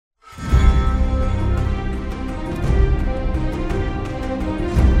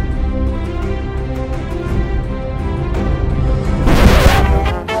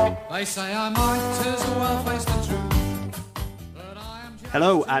They say I might as well face the truth.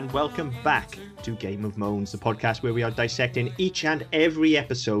 Hello and welcome back to Game of Moans, the podcast where we are dissecting each and every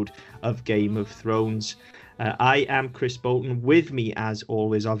episode of Game of Thrones. I am Chris Bolton. With me, as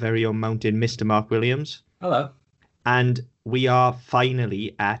always, our very own mountain, Mr. Mark Williams. Hello. And we are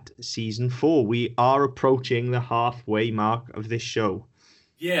finally at season 4. We are approaching the halfway mark of this show.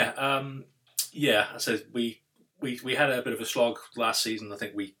 Yeah, I said we had a bit of a slog last season. I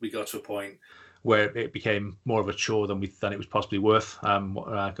think we got to a point where it became more of a chore than it was possibly worth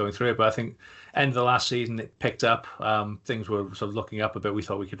going through it. But I think end of the last season it picked up. Things were sort of looking up a bit. We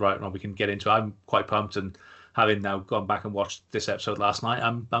thought we could we can get into it. I'm quite pumped, and having now gone back and watched this episode last night,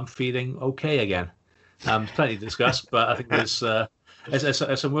 I'm feeling okay again. Plenty to discuss, but I think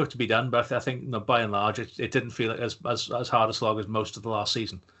there's some work to be done. But I think by and large, it didn't feel as hard a slog as most of the last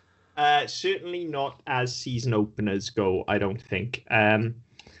season. Certainly not as season openers go, I don't think.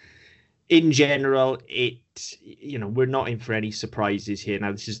 In general, we're not in for any surprises here.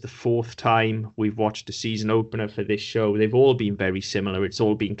 Now, this is the 4th time we've watched a season opener for this show. They've all been very similar. It's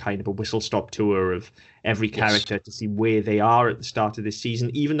all been kind of a whistle-stop tour of every character to see where they are at the start of this season,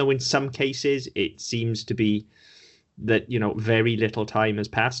 even though in some cases it seems to be that, very little time has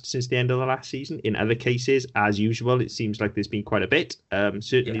passed since the end of the last season. In other cases, as usual, it seems like there's been quite a bit.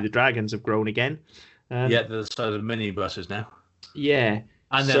 Certainly the dragons have grown again. There's sort of mini buses now. Yeah.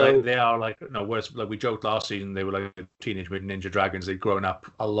 And whereas we joked last season, they were like Teenage Mutant Ninja Dragons. They'd grown up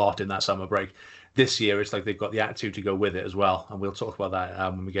a lot in that summer break. This year, it's like they've got the attitude to go with it as well. And we'll talk about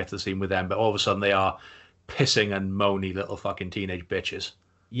that when we get to the scene with them. But all of a sudden, they are pissing and moany little fucking teenage bitches.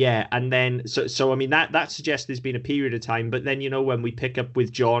 Yeah, and then, so I mean, that suggests there's been a period of time. But then, when we pick up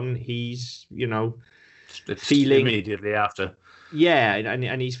with Jon, he's, It's feeling... immediately after. Yeah,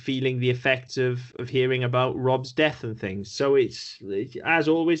 and he's feeling the effects of hearing about Rob's death and things. So it's, as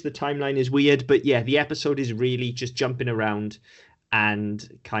always, the timeline is weird. But yeah, the episode is really just jumping around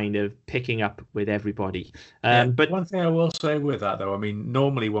and kind of picking up with everybody. But one thing I will say with that, though, I mean,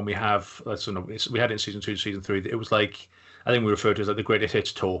 normally when we have, we had it in season 2, season 3, it was like, I think we referred to it as like the greatest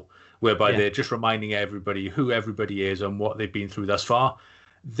hits tour, whereby they're just reminding everybody who everybody is and what they've been through thus far.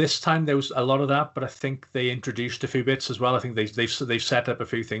 This time there was a lot of that, but I think they introduced a few bits as well. I think they've set up a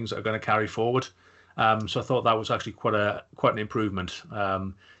few things that are going to carry forward. So I thought that was actually quite an improvement,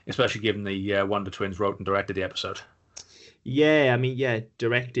 especially given the Wonder Twins wrote and directed the episode. Yeah, I mean,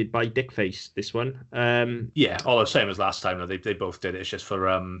 directed by Dickface, this one. Although same as last time. They both did it. It's just for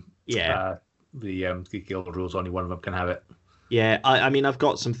the guild rules, only one of them can have it. Yeah, I mean, I've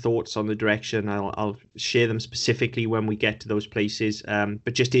got some thoughts on the direction. I'll share them specifically when we get to those places.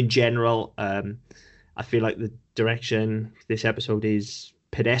 But just in general, I feel like the direction this episode is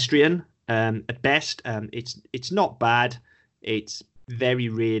pedestrian at best. It's not bad. It's very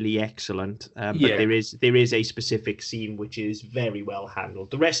rarely excellent. But there is a specific scene which is very well handled.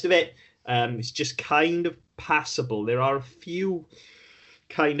 The rest of it is just kind of passable. There are a few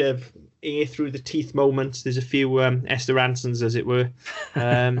kind of air through the teeth moments. There's a few Esther Ransons, as it were,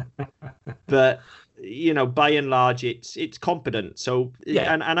 but by and large it's competent. So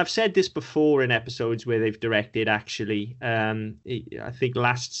and I've said this before in episodes where they've directed. Actually, I think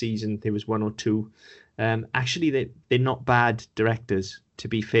last season there was 1 or 2. Actually, they're not bad directors, to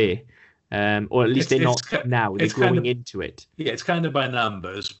be fair, or at least they're not now. They're growing into it. Yeah, it's kind of by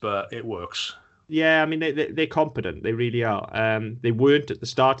numbers, but it works. Yeah, I mean, they're competent. They really are. They weren't at the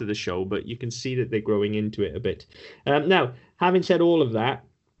start of the show, but you can see that they're growing into it a bit. Now, having said all of that,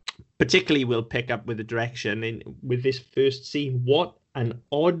 particularly we'll pick up with the direction with this first scene. What an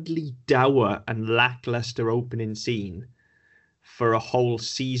oddly dour and lackluster opening scene for a whole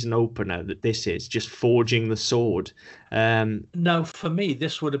season opener that this is, just forging the sword. No, for me,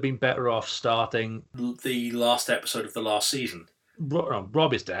 this would have been better off starting the last episode of the last season.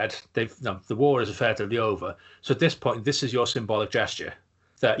 Rob is dead. The war is effectively over. So at this point, this is your symbolic gesture.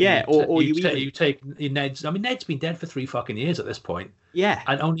 That you take Ned's. I mean, Ned's been dead for 3 fucking years at this point. Yeah,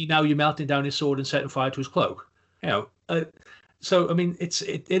 and only now you're melting down his sword and setting fire to his cloak. So I mean, it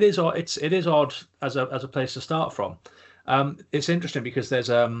is odd as a place to start from. It's interesting because there's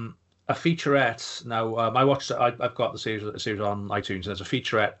a featurette now. I've got the series on iTunes. And there's a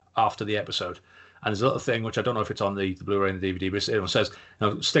featurette after the episode. And there's a little thing, which I don't know if it's on the Blu-ray and the DVD, but it says,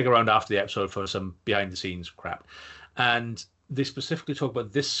 stick around after the episode for some behind-the-scenes crap. And they specifically talk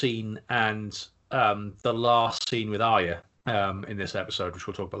about this scene and the last scene with Arya in this episode, which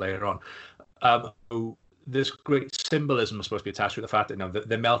we'll talk about later on. This great symbolism is supposed to be attached to the fact that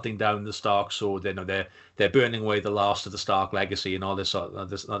they're melting down the Stark sword. They're burning away the last of the Stark legacy and all this,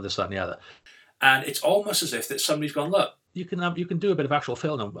 that, and the other. And it's almost as if that somebody's gone, look, you can do a bit of actual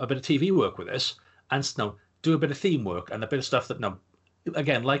film, a bit of TV work with this, and do a bit of theme work and a bit of stuff that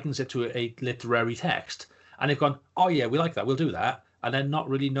again likens it to a literary text. And they've gone, oh yeah, we like that, we'll do that, and then not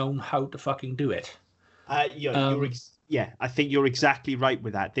really known how to fucking do it. Yeah, I think you're exactly right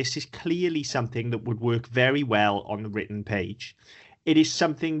with that. This is clearly something that would work very well on the written page. It is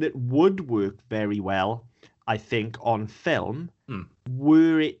something that would work very well, I think, on film,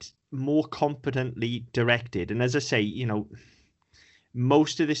 were it more competently directed. And as I say,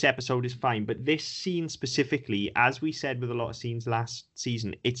 most of this episode is fine, but this scene specifically, as we said with a lot of scenes last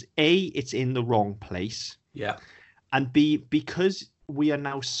season, it's in the wrong place. Yeah. And B, because we are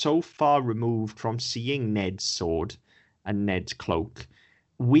now so far removed from seeing Ned's sword and Ned's cloak,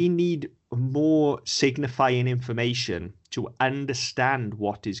 we need more signifying information to understand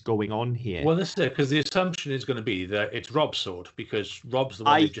what is going on here. Well, this is it, because the assumption is going to be that it's Rob's sword, because Rob's the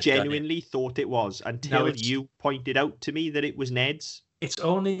one. I genuinely thought it was until you pointed out to me that it was Ned's. It's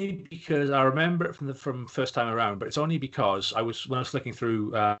only because I remember it from first time around, but it's only because when I was flicking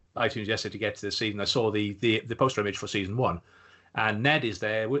through iTunes yesterday to get to this season, I saw the poster image for season 1, and Ned is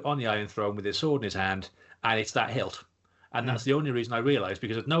there on the Iron Throne with his sword in his hand, and it's that hilt. And that's the only reason I realised,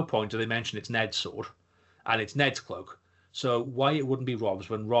 because at no point do they mention it's Ned's sword and it's Ned's cloak. So why it wouldn't be Rob's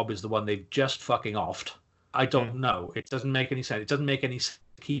when Rob is the one they've just fucking offed, I don't know. It doesn't make any sense. It doesn't make any sense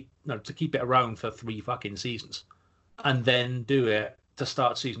to keep it around for 3 fucking seasons and then do it to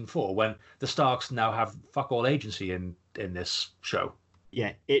start season 4 when the Starks now have fuck all agency in this show.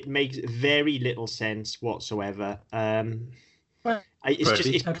 Yeah, it makes very little sense whatsoever.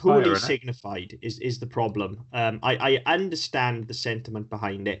 It's poorly signified is the problem. I understand the sentiment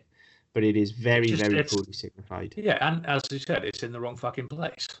behind it, but it is very poorly signified. Yeah, and as you said, it's in the wrong fucking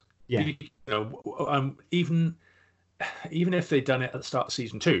place. Yeah. Even if they'd done it at the start of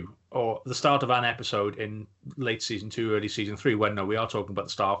season 2 or the start of an episode in late season 2, early season 3, when we are talking about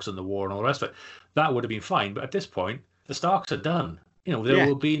the Starks and the war and all the rest of it, that would have been fine. But at this point, the Starks are done. There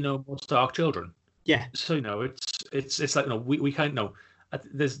will be no more Stark children. Yeah. So it's like we can't know.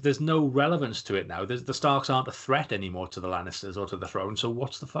 There's no relevance to it now. The Starks aren't a threat anymore to the Lannisters or to the throne. So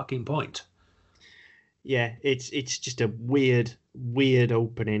what's the fucking point? Yeah, it's just a weird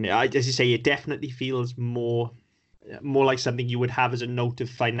opening. As you say, it definitely feels more like something you would have as a note of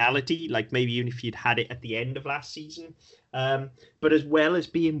finality, like maybe even if you'd had it at the end of last season. But as well as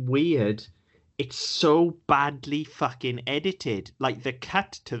being weird, it's so badly fucking edited. Like the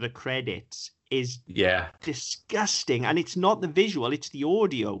cut to the credits is disgusting, and it's not the visual, it's the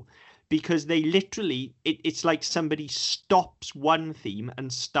audio, because they literally it's like somebody stops one theme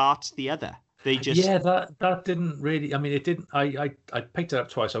and starts the other. They just that didn't really, I mean, it didn't. I picked it up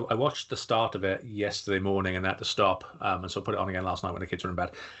twice. I watched the start of it yesterday morning and had to stop, and so I put it on again last night when the kids were in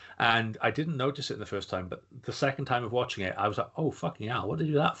bed, and I didn't notice it the first time, but the second time of watching it I was like, oh fucking hell, what did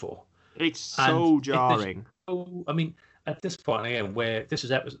you do that for? It's so jarring. I mean, at this point again, where this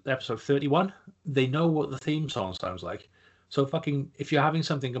is episode 31, they know what the theme song sounds like. So fucking, if you're having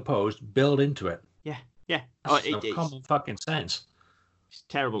something composed, build into it. Yeah. It's common fucking sense. It's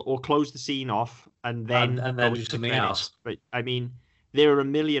terrible. Or close the scene off and then do something else. But I mean, there are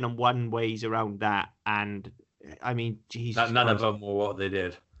 1,000,001 ways around that, and I mean, Jesus. None of them were what they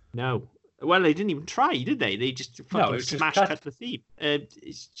did. No. Well, they didn't even try, did they? They just fucking smash cut the theme.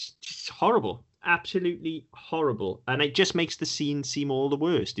 It's just horrible. Absolutely horrible. And it just makes the scene seem all the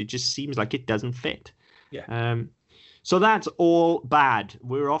worst. It just seems like it doesn't fit. Yeah. So that's all bad.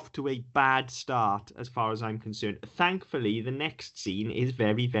 We're off to a bad start as far as I'm concerned. Thankfully, the next scene is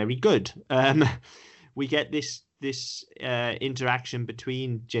very, very good. We get this interaction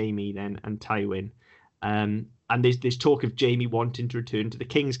between Jaime then and Tywin. And there's talk of Jaime wanting to return to the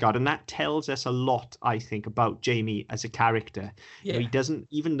Kingsguard, and that tells us a lot, I think, about Jaime as a character. Yeah. He doesn't,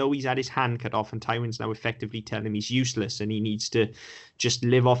 even though he's had his hand cut off, and Tywin's now effectively telling him he's useless and he needs to just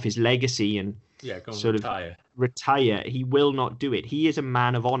live off his legacy and retire. He will not do it. He is a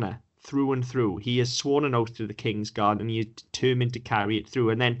man of honor through and through. He has sworn an oath to the Kingsguard, and he is determined to carry it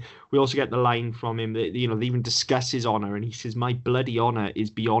through. And then we also get the line from him that they even discuss his honor, and he says, "My bloody honor is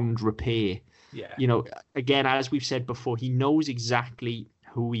beyond repair." Yeah. Again, as we've said before, he knows exactly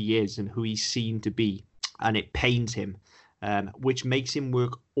who he is and who he's seen to be, and it pains him, which makes him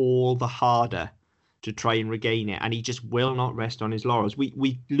work all the harder to try and regain it, and he just will not rest on his laurels.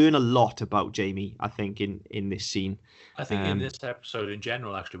 We learn a lot about Jaime, I think, in this scene. I think in this episode in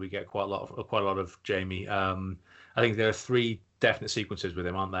general, actually, we get quite a lot of Jaime. I think there are 3 definite sequences with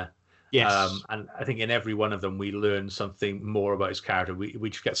him, aren't there? Yes. And I think in every one of them we learn something more about his character. We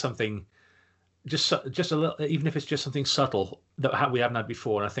just get something just a little, even if it's just something subtle that we haven't had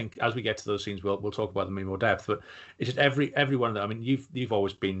before. And I think as we get to those scenes, we'll talk about them in more depth. But it's just every one of them. I mean, you've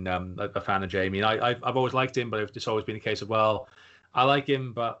always been a fan of Jaime, and I've always liked him, but it's always been a case of, well, I like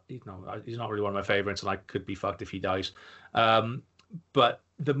him, but he's not really one of my favorites, and I could be fucked if he dies. But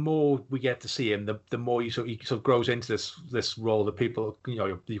the more we get to see him, the more he sort of grows into this role that people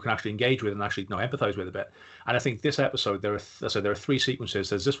you can actually engage with and actually empathize with a bit. And I think this episode there are three sequences.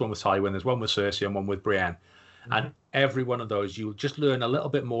 There's this one with Tywin, there's one with Cersei, and one with Brienne. Mm-hmm. And every one of those you just learn a little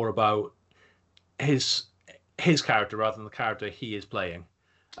bit more about his character rather than the character he is playing.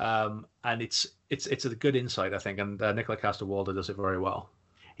 And it's a good insight, I think, and Nicola Castle-Walder does it very well.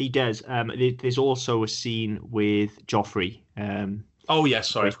 He does. There's also a scene with Joffrey. Oh yes,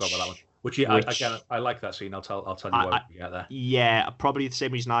 sorry, I forgot about that one. Which I like that scene. I'll tell you why we get there. Yeah, probably the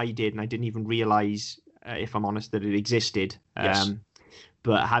same reason I did, and I didn't even realize, if I'm honest, that it existed. Yes.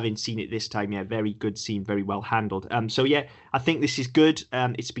 But having seen it this time, yeah, very good scene, very well handled. So yeah, I think this is good.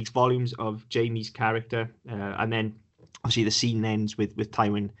 It speaks volumes of Jaime's character, and then obviously the scene ends with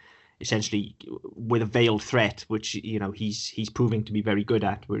Tywin essentially with a veiled threat, which he's proving to be very good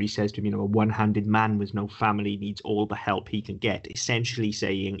at, where he says to him, a one-handed man with no family needs all the help he can get, essentially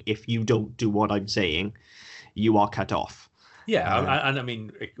saying, if you don't do what I'm saying, you are cut off. Yeah, and I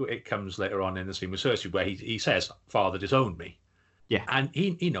mean, it comes later on in the scene with Cersei where he says, "Father disowned me." Yeah, and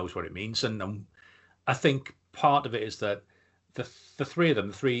he knows what it means, and I think part of it is that the three of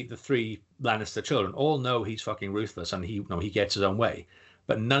them, the three Lannister children, all know he's fucking ruthless, and he gets his own way.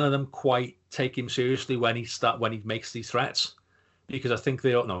 But none of them quite take him seriously when he makes these threats, because I think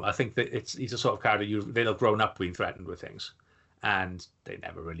they don't know. I think that he's a sort of character they'll have grown up being threatened with things, and they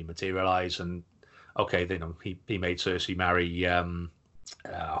never really materialize. And okay, they know he made Cersei marry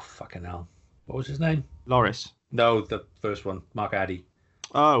fucking hell, what was his name? Loris. No, the first one, Mark Addy.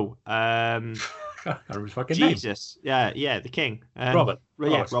 Oh, I can't remember his fucking name. Jesus, yeah, the king, Robert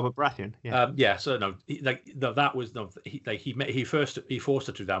Baratheon. Yeah, So no, that was he forced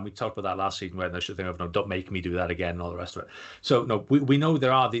her to do that. And we talked about that last season where they should think of, no, don't make me do that again, and all the rest of it. So no, we know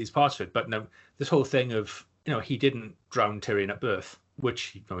there are these parts of it, but no, this whole thing of he didn't drown Tyrion at birth,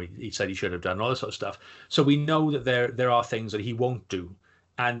 which he said he should have done, all this sort of stuff. So we know that there are things that he won't do,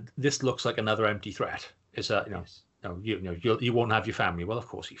 and this looks like another empty threat. Is that Yes. No, you won't have your family. Well, of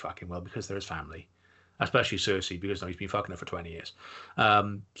course he fucking will, because there is family, especially Cersei, because he's been fucking her for 20 years.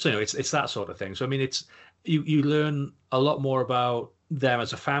 So it's that sort of thing. So I mean, it's you learn a lot more about them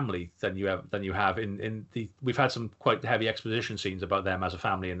as a family than you have in the. We've had some quite heavy exposition scenes about them as a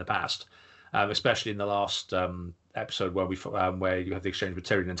family in the past, especially in the last episode where you have the exchange with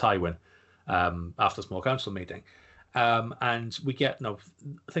Tyrion and Tywin after the small council meeting, and we get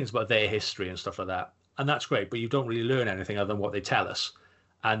things about their history and stuff like that. And that's great, but you don't really learn anything other than what they tell us.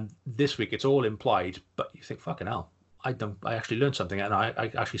 And this week it's all implied, but you think, fucking hell, I actually learned something, and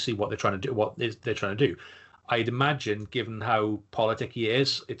I actually see what they're trying to do. They're trying to do. I'd imagine, given how politic he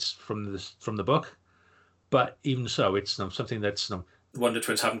is, it's from the book. But even so, it's something that's the Wonder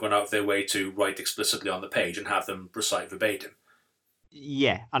Twins haven't gone out of their way to write explicitly on the page and have them recite verbatim.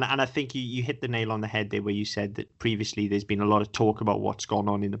 Yeah, and I think you hit the nail on the head there, where you said that previously there's been a lot of talk about what's gone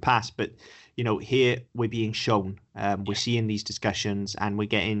on in the past, but here we're being shown, we're seeing these discussions, and we're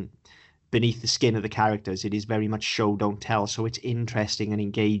getting beneath the skin of the characters. It is very much show don't tell, so it's interesting and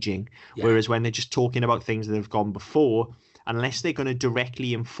engaging. Yeah. Whereas when they're just talking about things that have gone before, unless they're going to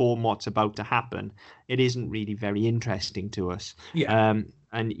directly inform what's about to happen, it isn't really very interesting to us. Yeah.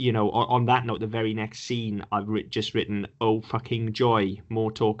 And, on that note, the very next scene, I've just written, oh, fucking joy, more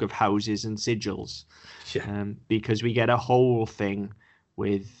talk of houses and sigils. Yeah. Because we get a whole thing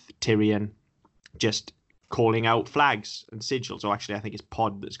with Tyrion just calling out flags and sigils. Or actually, I think it's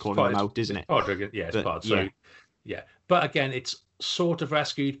Pod that's calling them out, isn't it? Pod, yeah, it's Pod. So, yeah. But again, it's sort of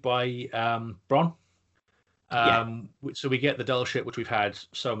rescued by Bronn. So we get the dull shit, which we've had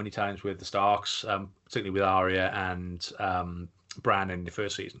so many times with the Starks, particularly with Arya and Bran in the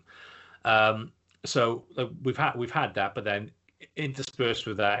first season. So we've had that, but then interspersed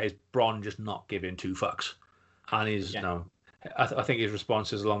with that is Bronn just not giving two fucks, and he's I think his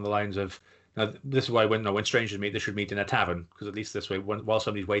response is along the lines of, this is why when strangers meet, they should meet in a tavern, because at least this way, while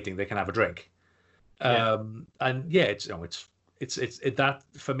somebody's waiting, they can have a drink. And it's that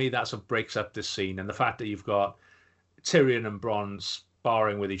for me, that's what breaks up this scene, and the fact that you've got Tyrion and Bronn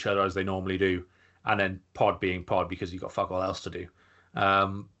sparring with each other as they normally do, and then Pod being Pod because you've got fuck all else to do.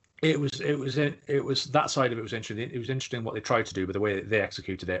 It was that side of it was interesting. It was interesting what they tried to do, but the way they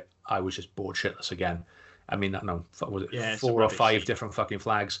executed it, I was just bored shitless again. I mean, was it 4 or 5 different fucking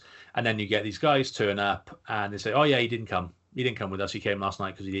flags, and then you get these guys turn up and they say, "Oh yeah, he didn't come with us. He came last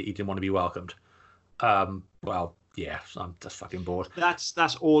night because he didn't want to be welcomed." Well, yeah, I'm just fucking bored.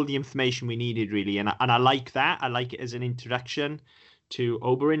 That's all the information we needed, really, and I like that. I like it as an introduction to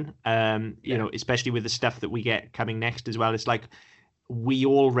Oberyn. You know, especially with the stuff that we get coming next as well. It's like we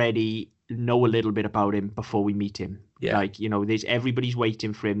already know a little bit about him before we meet him. Yeah. Like, you know, everybody's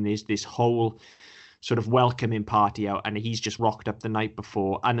waiting for him. There's this whole sort of welcoming party out, and he's just rocked up the night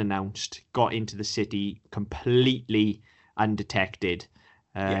before, unannounced, got into the city completely undetected.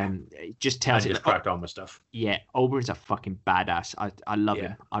 It just tells you you just cracked on with stuff. Yeah, Oberyn's a fucking badass. I love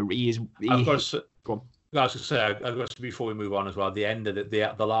him. He is. Of course. Go on. I was going to say, I've got to, before we move on as well, the end of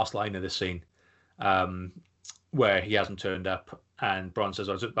the last line of this scene, where he hasn't turned up, and Bronn says,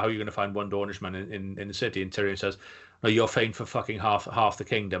 "How are you going to find one Dornishman in the city?" And Tyrion says, "No, you're famed for fucking half the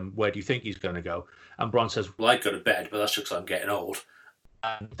kingdom. Where do you think he's going to go?" And Bronn says, "Well, I'd go to bed, but that's just because I'm getting old."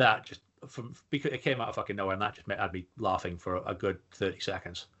 And that just because it came out of fucking nowhere, and that just had me laughing for a good 30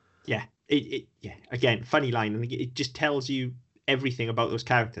 seconds. Yeah, yeah. Again, funny line, and it just tells you everything about those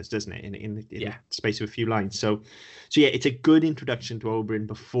characters, doesn't it? In the space of a few lines. So yeah, it's a good introduction to Oberyn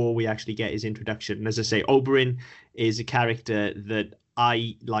before we actually get his introduction. And as I say, Oberyn is a character that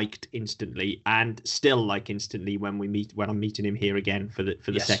I liked instantly and still like instantly when I'm meeting him here again for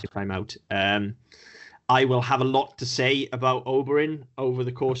the second time out. I will have a lot to say about Oberyn over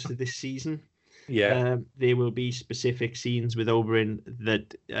the course of this season. Yeah, there will be specific scenes with Oberyn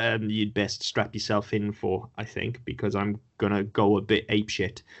that you'd best strap yourself in for, I think, because I'm gonna go a bit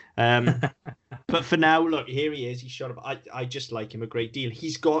apeshit. But for now, look, here he is. He's shot up. I just like him a great deal.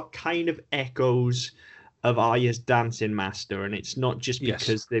 He's got kind of echoes of Arya's dancing master, and it's not just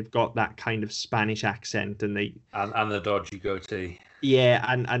because they've got that kind of Spanish accent and the dodgy goatee. Yeah,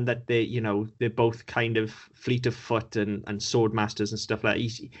 and that they're both kind of fleet of foot and sword masters and stuff like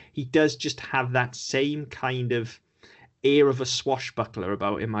that. He does just have that same kind of air of a swashbuckler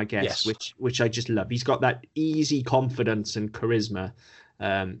about him, I guess, which I just love. He's got that easy confidence and charisma,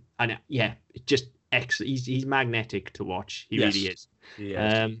 and just excellent. He's magnetic to watch. He really is.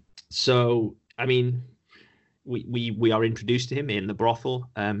 Yeah. So I mean, we are introduced to him in the brothel.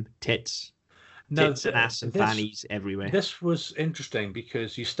 Tits and ass and fannies everywhere. This was interesting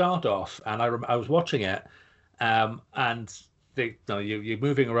because you start off, and I was watching it, and you're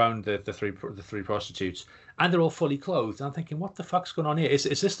moving around the three prostitutes, and they're all fully clothed. And I'm thinking, what the fuck's going on here? Is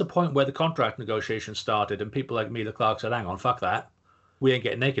this the point where the contract negotiations started, and people like Emilia Clarke said, "Hang on, fuck that, we ain't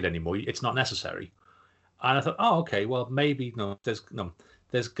getting naked anymore. It's not necessary." And I thought, oh, okay, well maybe there's going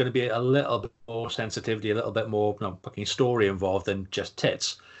to be a little bit more sensitivity, a little bit more fucking story involved than just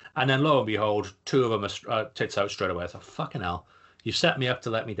tits. And then lo and behold, two of them are tits out straight away. I thought, fucking hell, you've set me up to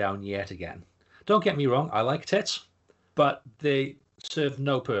let me down yet again. Don't get me wrong, I like tits, but they serve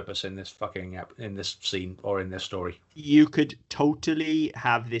no purpose in this scene or in this story. You could totally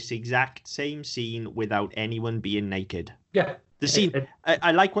have this exact same scene without anyone being naked. Yeah. The scene,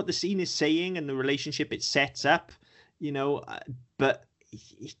 I like what the scene is saying and the relationship it sets up, but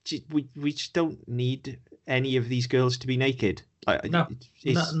we just don't need any of these girls to be naked. No,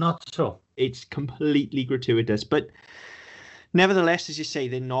 not at all. It's completely gratuitous, but nevertheless, as you say,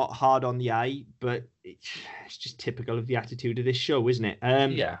 they're not hard on the eye, but it's just typical of the attitude of this show, isn't it?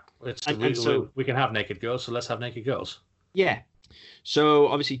 We can have naked girls, so let's have naked girls. Yeah. So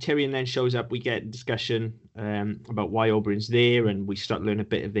obviously Tyrion then shows up. We get a discussion about why Oberyn's there, and we start learning a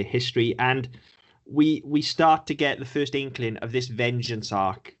bit of their history, and we start to get the first inkling of this vengeance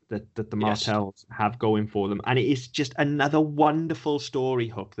arc that the Martells have going for them. And it is just another wonderful story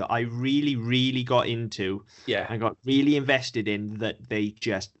hook that I really, really got into. Yeah. I got really invested in that they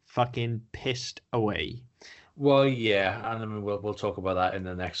just fucking pissed away. Well, yeah. And I mean, we'll talk about that in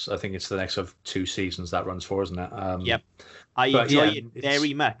the next, I think it's the next of 2 seasons that runs for, isn't it? Yep. I enjoy it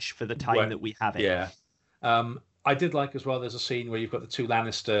very much for the time that we have it. Yeah. I did like as well, there's a scene where you've got the 2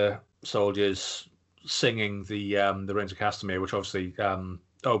 Lannister soldiers singing the Rains of Castamere, which obviously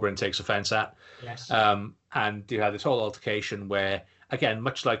Oberyn takes offense at. Yes. And you have this whole altercation where, again,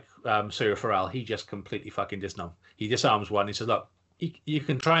 much like Syra Farrell, he just completely fucking he disarms one. He says, look, you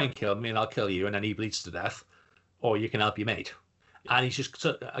can try and kill me and I'll kill you, and then he bleeds to death, or you can help your mate. And he's just,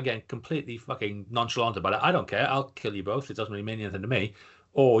 again, completely fucking nonchalant about it. I don't care. I'll kill you both. It doesn't really mean anything to me.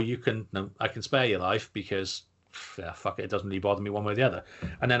 Or I can spare your life because fuck it doesn't really bother me one way or the other.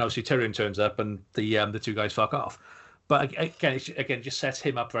 And then obviously Tyrion turns up and the 2 guys fuck off. But again, it just sets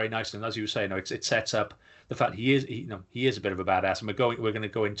him up very nicely. And as you were saying, it sets up the fact he is a bit of a badass. And we're going to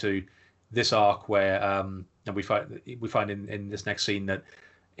go into this arc where and we find in this next scene that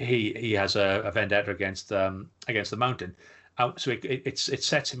he has a vendetta against the Mountain. So it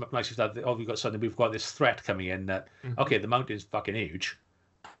sets him up nicely that we've got this threat coming in that okay, the Mountain's fucking huge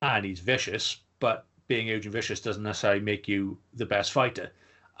and he's vicious, but being huge and vicious doesn't necessarily make you the best fighter.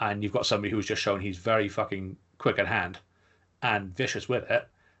 And you've got somebody who's just shown he's very fucking quick at hand and vicious with it.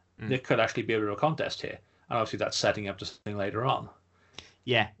 There could actually be a real contest here. And obviously that's setting up to something later on.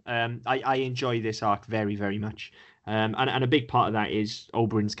 Yeah, I enjoy this arc very, very much. And a big part of that is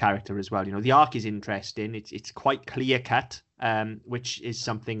Oberyn's character as well. You know, the arc is interesting. It's quite clear cut, which is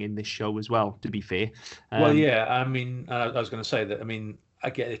something in this show as well, to be fair. Well, yeah, I mean, I was going to say that, I mean, I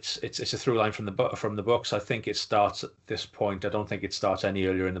get it's a through line from the books. I think it starts at this point. I don't think it starts any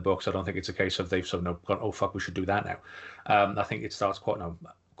earlier in the books. I don't think it's a case of they've sort of gone, oh fuck, we should do that now. I think it starts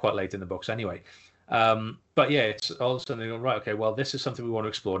quite late in the books anyway. But yeah, it's all of a sudden they go, right, okay, well, this is something we want to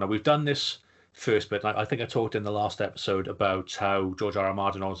explore. Now we've done this first bit. I think I talked in the last episode about how George R. R.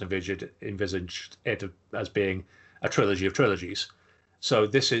 Martin always envisaged it as being a trilogy of trilogies. So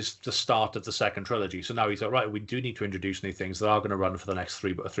this is the start of the second trilogy. So now he's like, right, we do need to introduce new things that are going to run for the next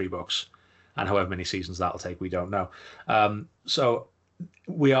three books, and however many seasons that'll take, we don't know. So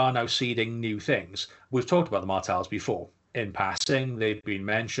we are now seeding new things. We've talked about the Martells before in passing; they've been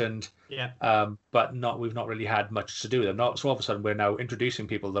mentioned, but we've not really had much to do with them. So all of a sudden, we're now introducing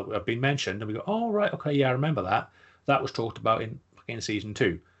people that have been mentioned, and we go, oh right, okay, yeah, I remember that. That was talked about in season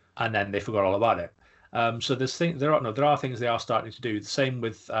 2, and then they forgot all about it. So there are things they are starting to do. The same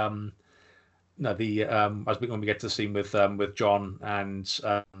with when we get to the scene with Jon and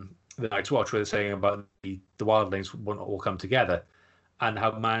the Night's Watch, where they're saying about the wildlings won't all come together, and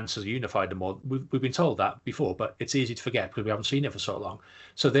how Mance has unified them all. We've been told that before, but it's easy to forget because we haven't seen it for so long.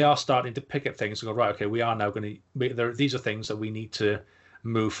 So they are starting to pick at things and go, right, okay, we are now going to. These are things that we need to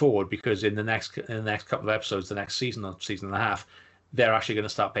move forward, because in the next couple of episodes, the next season or season and a half, they're actually going to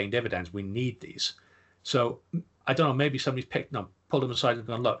start paying dividends. We need these. So I don't know, maybe somebody's pulled them aside and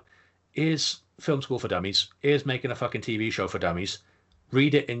gone, look, here's Film School for Dummies, here's making a fucking TV show for dummies,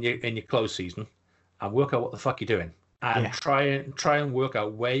 read it in your closed season and work out what the fuck you're doing, and try and work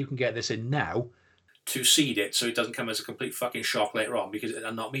out where you can get this in now to seed it so it doesn't come as a complete fucking shock later on, because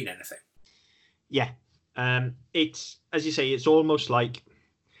it'll not mean anything. Yeah. It's, as you say, it's almost like,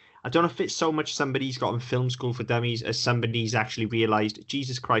 I don't know if it's so much somebody's got in Film School for Dummies as somebody's actually realised,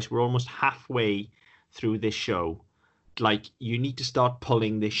 Jesus Christ, we're almost halfway through this show. Like, you need to start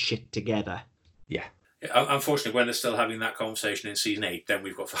pulling this shit together. Yeah. Unfortunately, when they're still having that conversation in season 8, then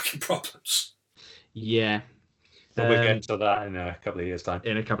we've got fucking problems. Yeah. But we'll get into that in a couple of years'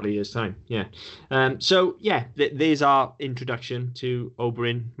 time. Yeah. So, yeah, there's our introduction to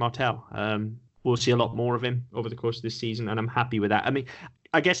Oberyn Martell. We'll see a lot more of him over the course of this season, and I'm happy with that. I mean,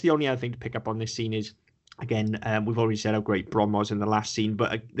 I guess the only other thing to pick up on this scene is, again, we've already said how great Bronn was in the last scene,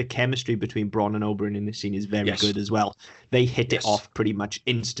 but the chemistry between Bronn and Oberyn in this scene is very good as well. They hit it off pretty much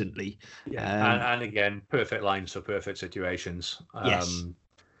instantly. Yeah, and again, perfect lines for perfect situations. Yes.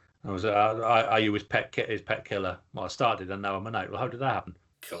 Are you his pet killer? Well, I started and now I'm a knight. Well, how did that happen?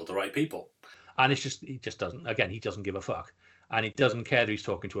 Killed the right people. And he just doesn't. Again, he doesn't give a fuck, and he doesn't care that he's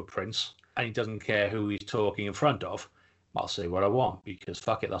talking to a prince, and he doesn't care who he's talking in front of. I'll say what I want, because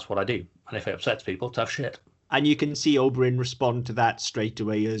fuck it, that's what I do. And if it upsets people, tough shit. And you can see Oberyn respond to that straight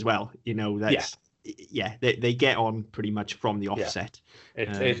away as well. You know, that's they get on pretty much from the offset. Yeah.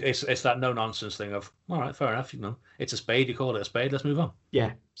 It's that no nonsense thing of, all right, fair enough, you know, it's a spade, you call it a spade, let's move on.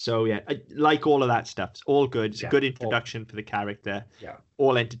 Yeah. So yeah, I like all of that stuff. It's all good. It's a good introduction for the character. Yeah.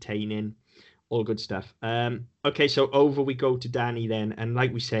 All entertaining. All good stuff. Okay, so over we go to Dany then, and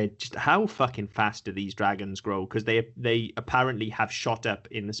like we said, just how fucking fast do these dragons grow? Because they apparently have shot up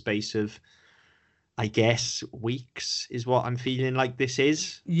in the space of, I guess, weeks is what I'm feeling like this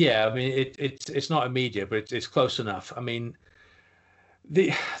is. Yeah, I mean it's not immediate, but it's close enough. I mean,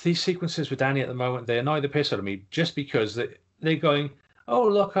 these sequences with Dany at the moment, they annoy the piss out of me, just because they're going, oh,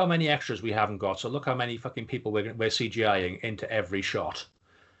 look how many extras we haven't got, so look how many fucking people we're CGIing into every shot.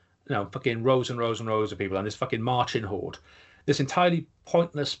 You know, fucking rows and rows and rows of people, and this fucking marching horde. This entirely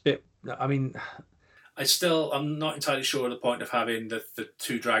pointless bit. I mean, I'm not entirely sure the point of having the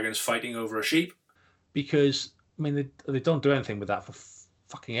two dragons fighting over a sheep, because I mean they don't do anything with that for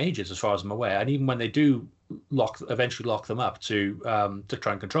fucking ages, as far as I'm aware. And even when they do eventually lock them up to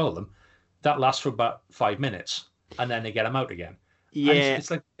try and control them, that lasts for about 5 minutes, and then they get them out again. Yeah, it's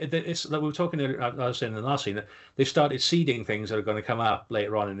like we were talking. I was saying in the last scene that they've started seeding things that are going to come up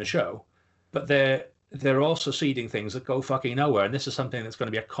later on in the show, but they're also seeding things that go fucking nowhere. And this is something that's going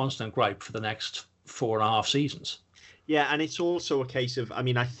to be a constant gripe for the next 4.5 seasons. Yeah, and it's also a case of, I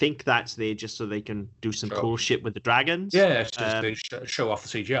mean, I think that's there just so they can do some cool shit with the dragons. Yeah, it's just to show off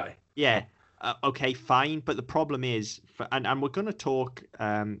the CGI. Yeah, okay, fine. But the problem is, and we're going to talk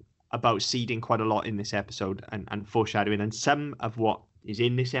about seeding quite a lot in this episode and foreshadowing, and some of what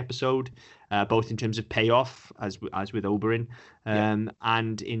in this episode, both in terms of payoff, as with Oberyn,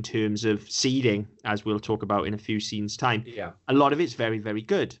 and in terms of seeding, as we'll talk about in a few scenes' time. Yeah. A lot of it's very, very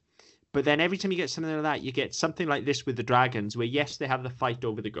good. But then every time you get something like that, you get something like this with the dragons, where yes, they have the fight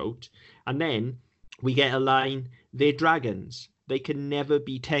over the goat, and then we get a line, they're dragons. They can never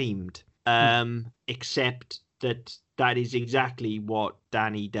be tamed, except that is exactly what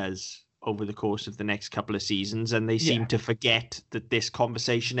Dany does over the course of the next couple of seasons, and they seem to forget that this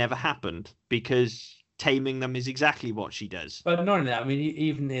conversation ever happened, because taming them is exactly what she does. But not only that, I mean,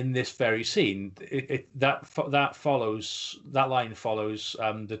 even in this very scene, that line follows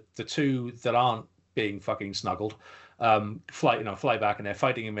the two that aren't being fucking snuggled, fly back, and they're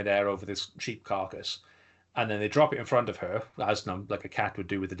fighting in midair over this sheep carcass, and then they drop it in front of her, as like a cat would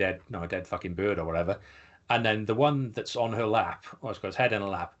do with a dead fucking bird or whatever, and then the one that's on her lap, or it's got its head in her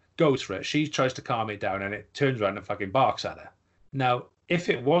lap, goes for it. She tries to calm it down, and it turns around and fucking barks at her. Now, if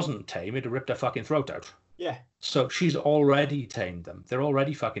it wasn't tame, it'd have ripped her fucking throat out. Yeah. So she's already tamed them. They're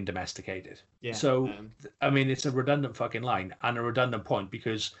already fucking domesticated. Yeah. So, I mean, it's a redundant fucking line and a redundant point,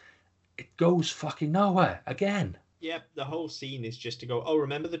 because it goes fucking nowhere again. Yep, the whole scene is just to go, oh,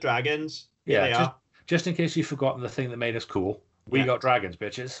 remember the dragons? Yeah, just in case you've forgotten the thing that made us cool. We got dragons,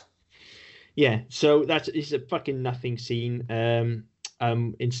 bitches. Yeah, so it's a fucking nothing scene.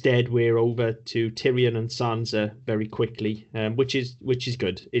 Instead, we're over to Tyrion and Sansa very quickly, which is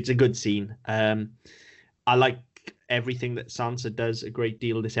good. It's a good scene. I like everything that Sansa does a great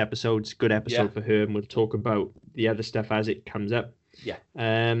deal this episode. It's a good episode for her, and we'll talk about the other stuff as it comes up. Yeah.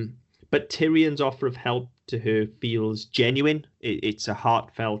 But Tyrion's offer of help to her feels genuine. It's a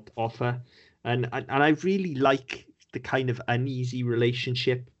heartfelt offer, and I really like the kind of uneasy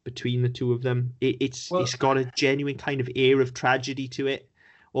relationship between the two of them. It's got a genuine kind of air of tragedy to it,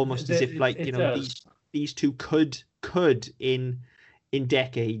 almost as if these two could in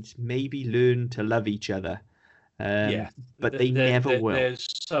decades maybe learn to love each other. But they never will.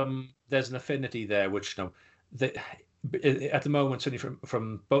 There's an affinity there, which at the moment, certainly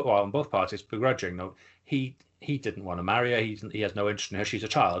from both parties, begrudging. He didn't want to marry her. He has no interest in her. She's a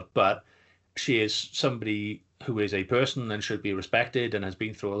child, but she is somebody who is a person and should be respected and has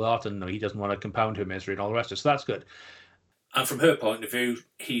been through a lot, and he doesn't want to compound her misery and all the rest of it. So that's good. And from her point of view,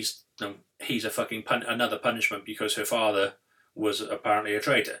 he's a fucking another punishment, because her father was apparently a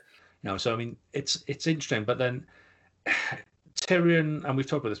traitor. So I mean, it's interesting, but then Tyrion, and we've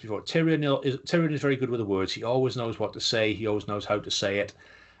talked about this before, Tyrion is very good with the words. He always knows what to say. He always knows how to say it.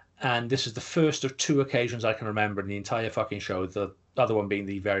 And this is the first of two occasions I can remember in the entire fucking show, the other one being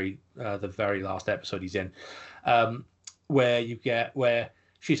the very last episode he's in, where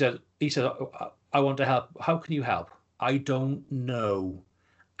he says, I want to help. How can you help? I don't know.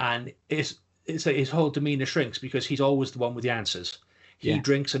 And his whole demeanor shrinks, because he's always the one with the answers. He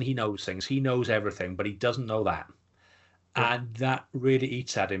drinks and he knows things. He knows everything, but he doesn't know that. Yeah. And that really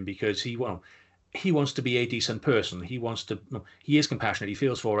eats at him, because he wants to be a decent person. He is compassionate. He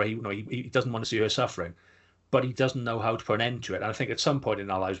feels for her. He doesn't want to see her suffering, but he doesn't know how to put an end to it. And I think at some point in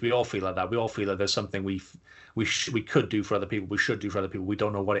our lives, we all feel like that. We all feel that there's something we could do for other people. We should do for other people. We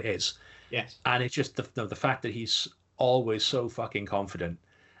don't know what it is. Yes. And it's just the fact that he's always so fucking confident,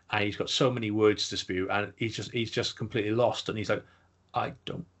 and he's got so many words to spew, and he's just completely lost. And he's like, I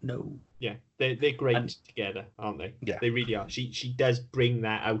don't know. Yeah, they're great together, aren't they? Yeah, they really are. She does bring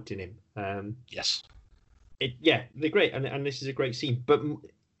that out in him. Yes. They're great, and this is a great scene. But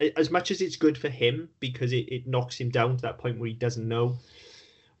as much as it's good for him, because it knocks him down to that point where he doesn't know,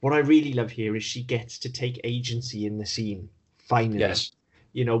 what I really love here is she gets to take agency in the scene. Finally, yes.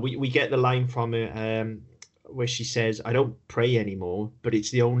 We get the line from her where she says, "I don't pray anymore, but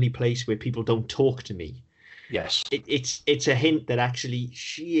it's the only place where people don't talk to me." Yes. It's a hint that actually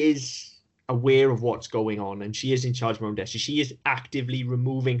she is aware of what's going on, and she is in charge of her own destiny. She is actively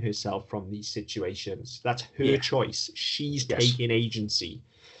removing herself from these situations. That's her choice. She's taking agency,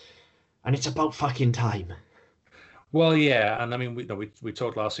 and it's about fucking time. Well, yeah, and I mean, we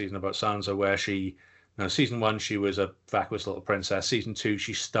talked last season about Sansa, where she, season 1 she was a vacuous little princess. Season 2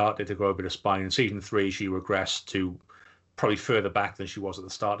 she started to grow a bit of spine. In season 3 she regressed to probably further back than she was at the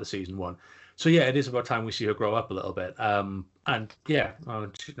start of season 1. So yeah, it is about time we see her grow up a little bit. And yeah,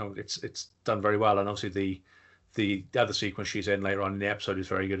 it's done very well. And obviously the other sequence she's in later on in the episode is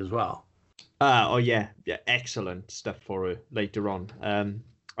very good as well. Yeah, excellent stuff for her later on.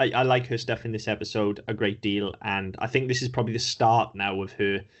 I like her stuff in this episode a great deal, and I think this is probably the start now of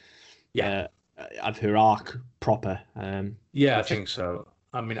her, of her arc proper. I think so.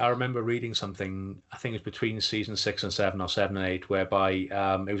 I mean, I remember reading something, I think it was between season 6 and 7 or 7 and 8, whereby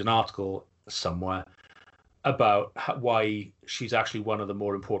it was an article somewhere about why she's actually one of the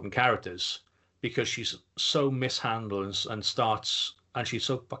more important characters, because she's so mishandled and she's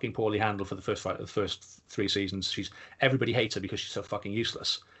so fucking poorly handled for the first 3 seasons. Everybody hates her because she's so fucking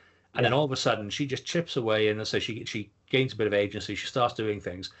useless. And then all of a sudden, she just chips away, and so she gains a bit of agency. She starts doing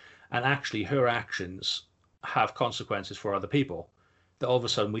things, and actually, her actions have consequences for other people. That all of a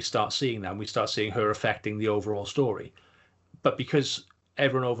sudden we start seeing them. We start seeing her affecting the overall story. But because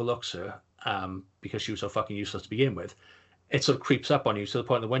everyone overlooks her, because she was so fucking useless to begin with, it sort of creeps up on you to the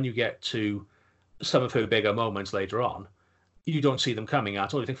point that when you get to some of her bigger moments later on, you don't see them coming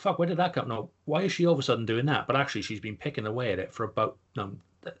at all. You think, "Fuck, where did that come? No, why is she all of a sudden doing that?" But actually, she's been picking away at it for about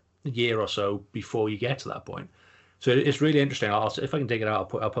a year or so before you get to that point. So it's really interesting. If I can dig it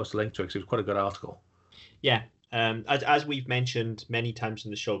out, I'll post a link to it because it was quite a good article. Yeah, as we've mentioned many times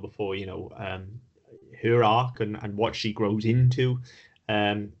in the show before, her arc and what she grows into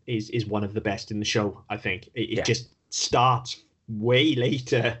is one of the best in the show. I think it just starts way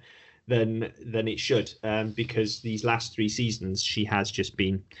later than it should, because these last 3 seasons she has just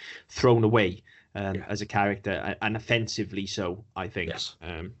been thrown away as a character, and offensively so, I think. Yes.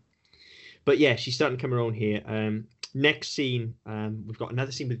 But yeah, she's starting to come around here. Next scene, we've got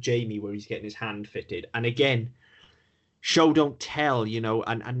another scene with Jaime where he's getting his hand fitted, and again, show don't tell,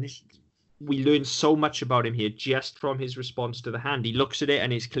 and this, we learn so much about him here just from his response to the hand. He looks at it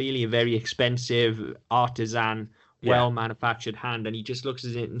and it's clearly a very expensive artisan, well manufactured hand, and he just looks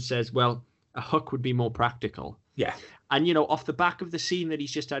at it and says, well, a hook would be more practical. Yeah. And off the back of the scene that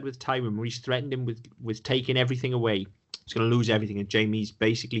he's just had with Tyrion, where he's threatened him with taking everything away, he's going to lose everything, and Jaime's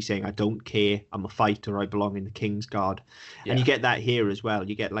basically saying, I don't care, I'm a fighter, I belong in the King's Guard. And you get that here as well.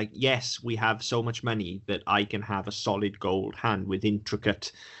 You get yes, we have so much money that I can have a solid gold hand with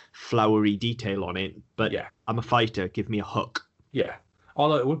intricate flowery detail on it, but I'm a fighter, give me a hook. Yeah.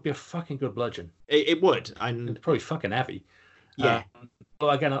 Although it would be a fucking good bludgeon. It would, and it's probably fucking heavy. Yeah.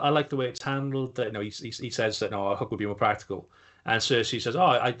 But again, I like the way it's handled. That he says that a hook would be more practical, and Cersei says, "Oh,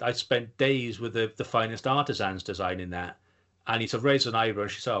 I spent days with the finest artisans designing that," and he sort of raises an eyebrow,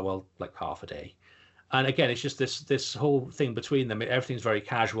 and she says, "Oh, well, like half a day." And again, it's just this whole thing between them. Everything's very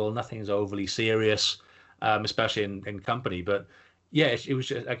casual. Nothing's overly serious, especially in company. But yeah, it was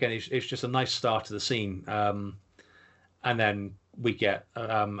just, again, it's just a nice start to the scene, and then we get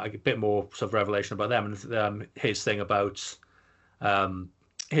a bit more sort of revelation about them, and his thing about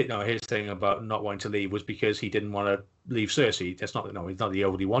his thing about not wanting to leave was because he didn't want to leave Cersei. It's not that he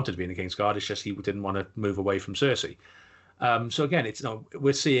overly wanted to be in the King's Guard. It's just he didn't want to move away from Cersei. So again, it's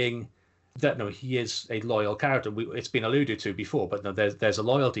we're seeing that he is a loyal character. It's been alluded to before, but there's a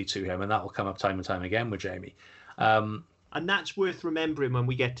loyalty to him, and that will come up time and time again with Jaime. And that's worth remembering when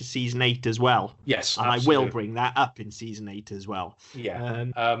we get to season 8 as well. Yes, and absolutely. I will bring that up in season 8 as well. Yeah.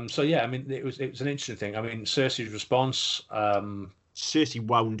 So yeah, I mean, it was an interesting thing. I mean, Cersei's response. Cersei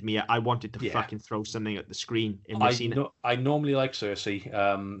wound me. I wanted to fucking throw something at the screen in this scene. I normally like Cersei.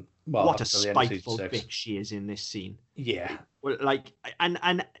 What a spiteful bitch she is in this scene. Yeah. Well,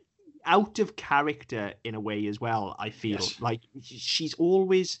 and out of character in a way as well. I feel she's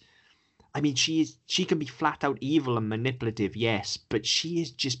always. I mean, she can be flat out evil and manipulative, yes, but she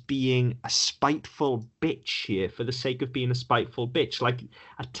is just being a spiteful bitch here for the sake of being a spiteful bitch. Like,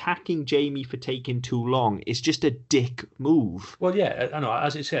 attacking Jaime for taking too long is just a dick move. Well, yeah, I know.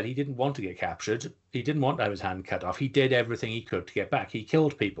 As I said, he didn't want to get captured. He didn't want to have his hand cut off. He did everything he could to get back. He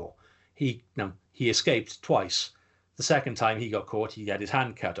killed people. He escaped twice. The second time he got caught, he had his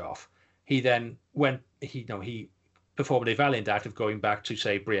hand cut off. He then went. He performed a valiant act of going back to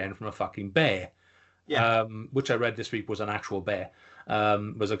save Brienne from a fucking bear, which I read this week was an actual bear.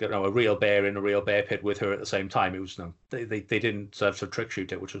 Was a real bear in a real bear pit with her at the same time. It was they didn't sort of trick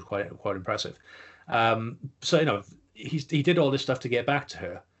shoot it, which was quite impressive. So he did all this stuff to get back to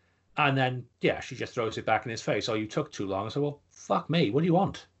her, and then she just throws it back in his face. Oh, you took too long. I said, well, fuck me. What do you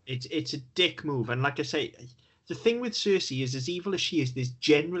want? It's a dick move, and like I say. The thing with Cersei is, as evil as she is, there's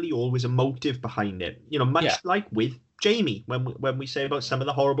generally always a motive behind it. Much like with Jaime, when we say about some of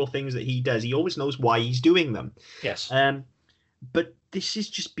the horrible things that he does, he always knows why he's doing them. Yes. But this is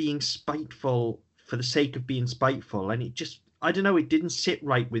just being spiteful for the sake of being spiteful, and it just, I don't know, it didn't sit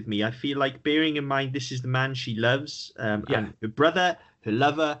right with me. I feel like, bearing in mind this is the man she loves, and her brother, her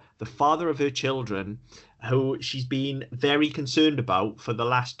lover, the father of her children, who she's been very concerned about for the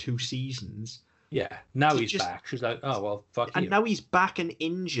last 2 seasons. Yeah, now he's back. She's like, oh, well, fuck you. And now he's back and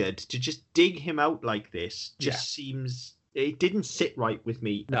injured. To just dig him out like this just seems... It didn't sit right with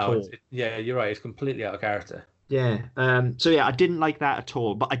me at all. You're right. It's completely out of character. Yeah. So, yeah, I didn't like that at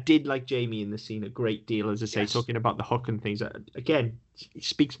all. But I did like Jaime in the scene a great deal, as I say, talking about the hook and things. Again, it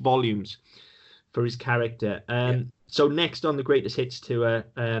speaks volumes for his character. So next on the greatest hits to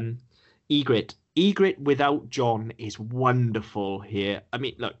Ygritte. Ygritte without Jon is wonderful here. I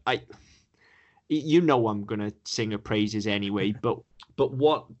mean, look, you know I'm gonna sing her praises anyway, but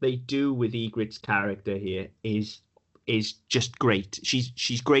what they do with Ygritte's character here is just great.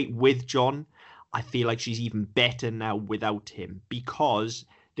 She's great with Jon. I feel like she's even better now without him, because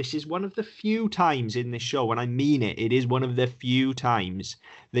this is one of the few times in this show, and I mean it, it is one of the few times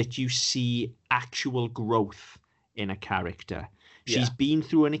that you see actual growth in a character. She's been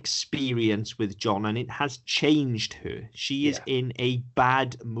through an experience with Jon, and it has changed her. She is in a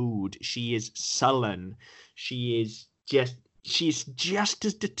bad mood. She is sullen. She's just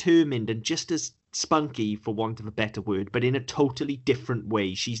as determined and just as spunky, for want of a better word, but in a totally different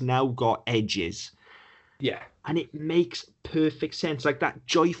way. She's now got edges. Yeah. And it makes perfect sense. Like that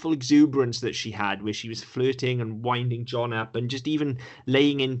joyful exuberance that she had, where she was flirting and winding Jon up and just even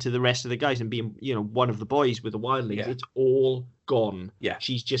laying into the rest of the guys and being, one of the boys with the wildlings. It's all gone. Yeah.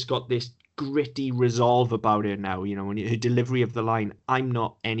 She's just got this gritty resolve about her now, and her delivery of the line, "I'm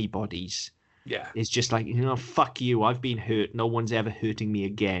not anybody's." Yeah. It's just like, fuck you. I've been hurt. No one's ever hurting me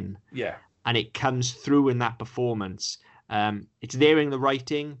again. Yeah. And it comes through in that performance. It's there in the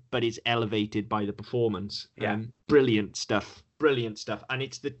writing, but it's elevated by the performance. Brilliant stuff. And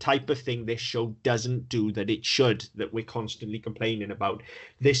it's the type of thing this show doesn't do that it should, that we're constantly complaining about.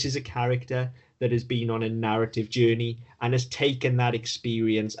 This is a character that has been on a narrative journey and has taken that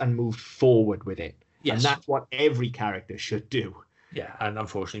experience and moved forward with it. Yes. And that's what every character should do. Yeah, and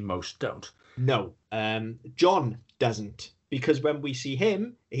unfortunately most don't. No, Jon doesn't, because when we see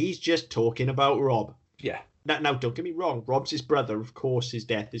him, he's just talking about Robb. Yeah. Now, don't get me wrong, Robb's his brother. Of course, his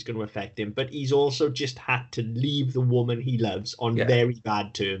death is going to affect him, but he's also just had to leave the woman he loves on very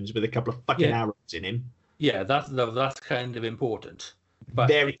bad terms with a couple of fucking arrows in him. Yeah, that's kind of important. But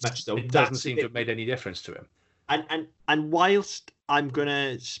very much so. It doesn't seem to have made any difference to him. And whilst I'm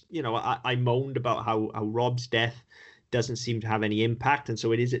gonna, I moaned about how Robb's death doesn't seem to have any impact, and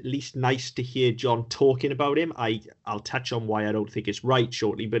so it is at least nice to hear Jon talking about him. I'll touch on why I don't think it's right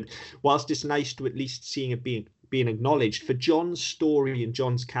shortly, but whilst it's nice to at least seeing it being acknowledged, for Jon's story and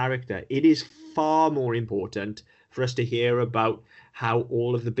Jon's character, it is far more important for us to hear about how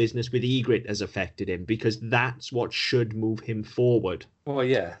all of the business with Ygritte has affected him, because that's what should move him forward. Well,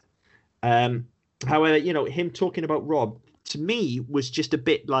 yeah. However, him talking about Robb, to me, was just a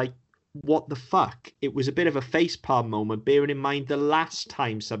bit like, what the fuck? It was a bit of a facepalm moment, bearing in mind the last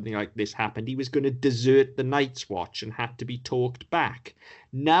time something like this happened, he was going to desert the Night's Watch and had to be talked back.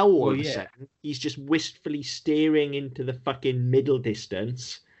 Now all of a sudden, he's just wistfully staring into the fucking middle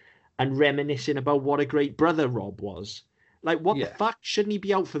distance and reminiscing about what a great brother Robb was. Like, what the fuck? Shouldn't he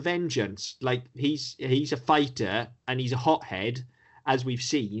be out for vengeance? Like, he's a fighter and he's a hothead, as we've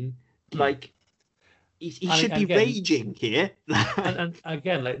seen. Like, he should be raging here. and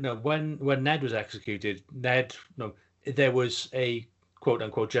again, when Ned was executed, there was a quote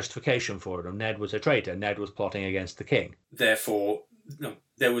unquote justification for him. Ned was a traitor. Ned was plotting against the king. Therefore,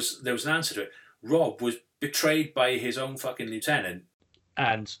 there was an answer to it. Robb was betrayed by his own fucking lieutenant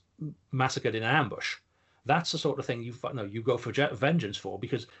and massacred in an ambush. That's the sort of thing you go for vengeance for,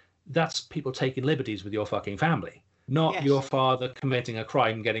 because that's people taking liberties with your fucking family, not your father committing a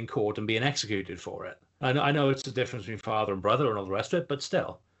crime, getting caught, and being executed for it. I know it's the difference between father and brother and all the rest of it, but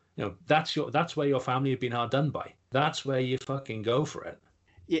still, that's where your family have been hard done by. That's where you fucking go for it.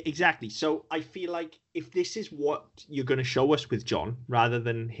 Yeah, exactly. So I feel like if this is what you're going to show us with Jon, rather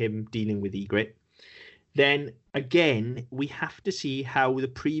than him dealing with Ygritte, then again, we have to see how the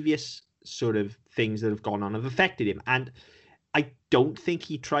previous sort of things that have gone on have affected him. And I don't think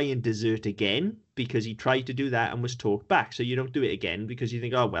he'd try and desert again, because he tried to do that and was talked back. So you don't do it again because you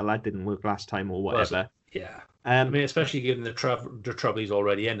think, oh, well, that didn't work last time or whatever. Yeah. I mean, especially given the trouble he's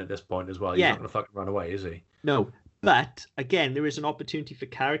already in at this point as well. He's not going to fucking run away, is he? No. But again, there is an opportunity for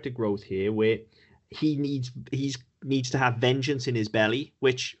character growth here where he needs to have vengeance in his belly,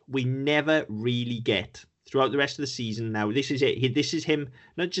 which we never really get throughout the rest of the season. Now, this is it. This is him,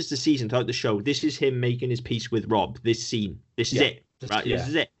 not just the season, throughout the show. This is him making his peace with Robb. This scene. This is it. Right? This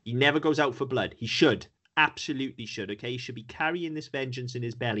is it. He never goes out for blood. He should. Absolutely should. Okay? He should be carrying this vengeance in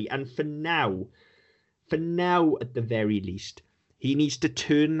his belly. And for now, at the very least, he needs to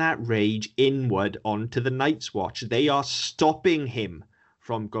turn that rage inward onto the Night's Watch. They are stopping him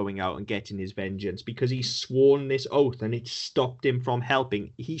from going out and getting his vengeance because he's sworn this oath and it's stopped him from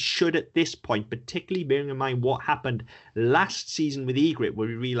helping. He should at this point, particularly bearing in mind what happened last season with Ygritte, where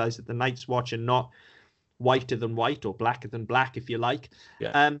we realized that the Night's Watch are not whiter than white or blacker than black, if you like.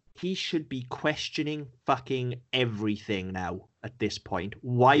 Yeah. He should be questioning fucking everything now at this point.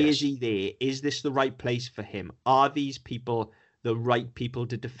 Why Yes. is he there? Is this the right place for him? Are these people the right people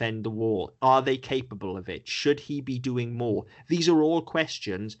to defend the wall? Are they capable of it? Should he be doing more? These are all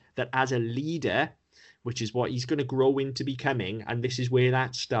questions that, as a leader, which is what he's going to grow into becoming, and this is where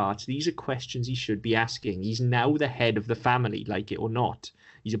that starts, these are questions he should be asking. He's now the head of the family, like it or not.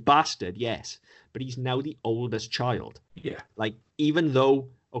 He's a bastard, yes, but he's now the oldest child. Yeah. Like, even though,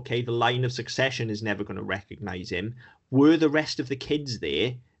 okay, the line of succession is never going to recognize him, were the rest of the kids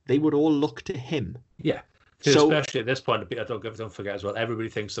there, they would all look to him. Yeah. So, especially at this point, don't forget as well, everybody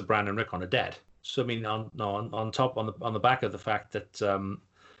thinks that Bran and Rickon are dead. So I mean, on the back of the fact that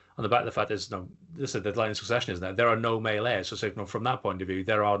there's no, the line of succession isn't there. There are no male heirs. So from that point of view,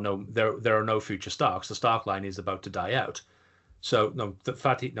 there are no future Starks. The Stark line is about to die out. So no, the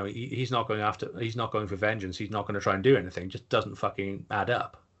fact he's not going for vengeance. He's not going to try and do anything. Just doesn't fucking add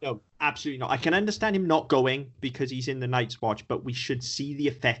up. No, absolutely not. I can understand him not going because he's in the Night's Watch, but we should see the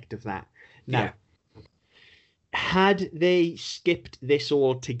effect of that. Now, had they skipped this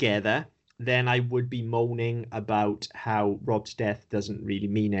all together, then I would be moaning about how Rob's death doesn't really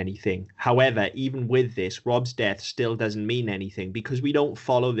mean anything. However, even with this, Rob's death still doesn't mean anything because we don't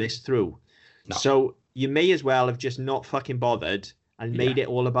follow this through. No. So you may as well have just not fucking bothered and made it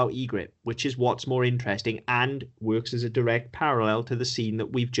all about Ygritte, which is what's more interesting and works as a direct parallel to the scene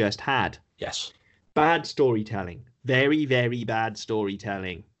that we've just had. Yes. Bad storytelling. Very, very bad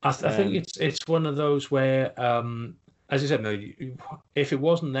storytelling. I think it's one of those where, as I said, no, if it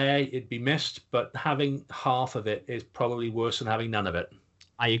wasn't there, it'd be missed. But having half of it is probably worse than having none of it.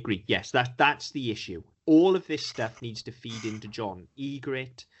 I agree. Yes, that's the issue. All of this stuff needs to feed into Jon.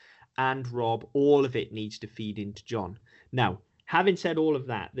 Ygritte and Rob, all of it needs to feed into Jon. Now, having said all of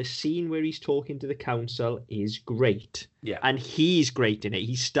that, the scene where he's talking to the council is great. Yeah. And he's great in it.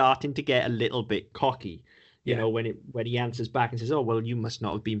 He's starting to get a little bit cocky. You know, when he answers back and says, "Oh, well, you must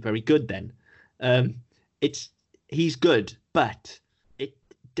not have been very good then." He's good, but it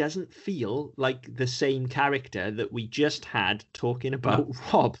doesn't feel like the same character that we just had talking about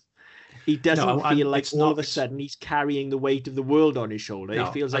Rob. He doesn't feel like all of a sudden he's carrying the weight of the world on his shoulder.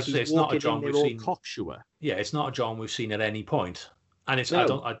 It feels like he's walking in there all cocksure. Yeah, it's not a Jon we've seen at any point. And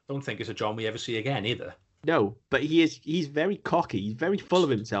I don't think it's a Jon we ever see again either. No, but he's very cocky. He's very full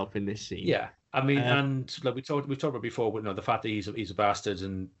of himself in this scene. Yeah. I mean, and like we talked about before, the fact that he's a bastard,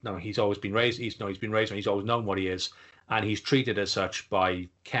 and he's always been raised. He's been raised, and he's always known what he is, and he's treated as such by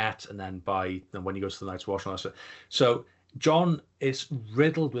Cat, and then when he goes to the Night's Watch and all that stuff. So Jon is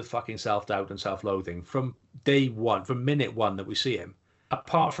riddled with fucking self-doubt and self-loathing from day one, from minute one that we see him.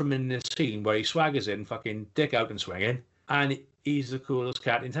 Apart from in this scene where he swaggers in, fucking dick out and swinging, and he's the coolest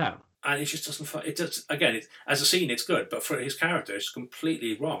cat in town. And it just doesn't. It does again. As a scene, it's good, but for his character, it's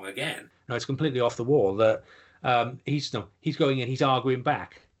completely wrong again. No, it's completely off the wall. That he's going in, he's arguing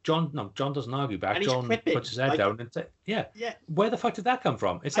back. Jon doesn't argue back. And Jon puts his head down and yeah. Where the fuck did that come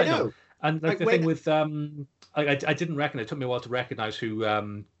from? It's like, no. And like the thing with I didn't recognize. It took me a while to recognize who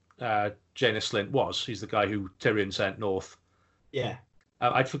Jaina Slint was. He's the guy who Tyrion sent north. Yeah.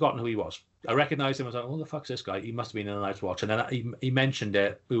 I'd forgotten who he was. I recognised him. I was like, "Oh, the fuck's this guy? He must have been in the Night's Watch." And then he mentioned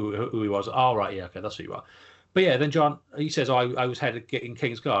it, who he was. Oh, right, yeah, okay, that's who you are. But yeah, then Jon, he says, "Oh, I was head of getting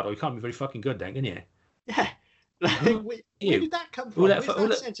King's Guard." Oh, you can't be very fucking good then, can you? Yeah. Where did that come from?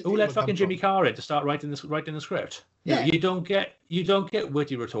 Who let fucking Jimmy Carr in to start writing the script? Yeah. You don't get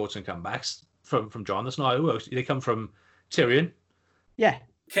witty retorts and comebacks from Jon. That's not who else. They come from Tyrion. Yeah.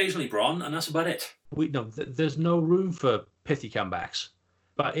 Occasionally Bronn, and that's about it. There's no room for pithy comebacks.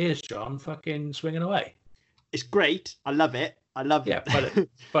 But here's Jon fucking swinging away. It's great. I love it. I love it.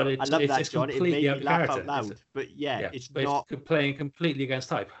 But I love that, Jon. It made me laugh out loud. But it's not playing completely against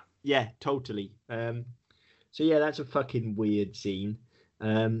type. Yeah, totally. So yeah, that's a fucking weird scene.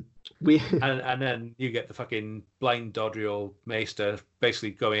 And then you get the fucking blind Dodriel Maester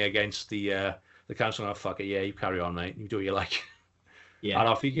basically going against the council. Oh, fuck it, yeah, you carry on, mate. You do what you like. Yeah, and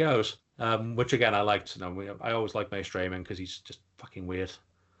off he goes. Which again, I liked. I always like Maester Aemon because he's just fucking weird.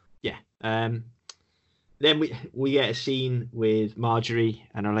 Yeah. Then we get a scene with Marjorie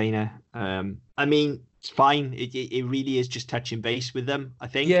and Olenna. I mean, it's fine. It really is just touching base with them, I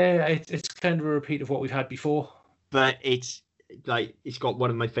think. Yeah, it's kind of a repeat of what we've had before. But it's got one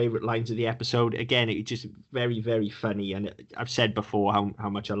of my favourite lines of the episode. Again, it's just very, very funny. And I've said before how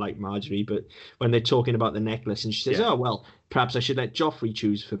much I like Marjorie, but when they're talking about the necklace and she says, "Oh, well, perhaps I should let Joffrey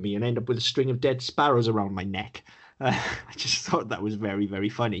choose for me and end up with a string of dead sparrows around my neck." I just thought that was very, very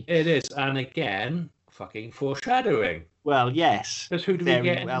funny. It is. And again, fucking foreshadowing. Well, yes. Because who do we Very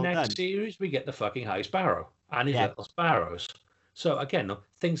get in well the next done. series? We get the fucking High Sparrow and his Yeah. little sparrows. So again,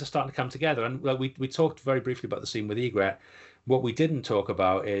 things are starting to come together. And we talked very briefly about the scene with Egret. What we didn't talk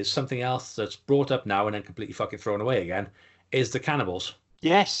about is something else that's brought up now and then completely fucking thrown away again, is the cannibals.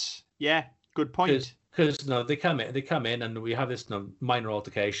 Yes. Yeah. Good point. Because they come in, and we have this minor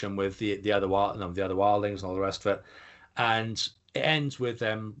altercation with the other wildlings and all the rest of it, and it ends with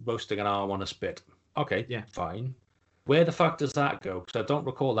them roasting an arm on a spit. Okay, Yeah. fine. Where the fuck does that go? Because I don't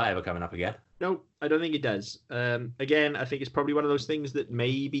recall that ever coming up again. No, I don't think it does. Again, I think it's probably one of those things that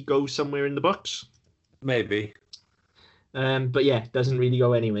maybe goes somewhere in the books. Maybe. But yeah, it doesn't really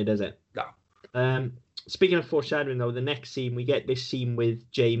go anywhere, does it? No. Speaking of foreshadowing, though, the next scene, we get this scene with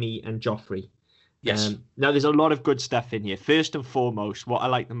Jaime and Joffrey. Yes. Now, there's a lot of good stuff in here. First and foremost, what I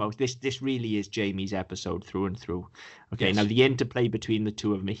like the most, this really is Jaime's episode through and through. Okay, Yes. Now the interplay between the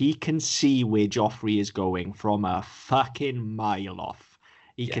two of them, he can see where Joffrey is going from a fucking mile off.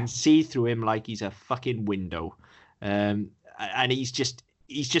 He can see through him like he's a fucking window. And he's just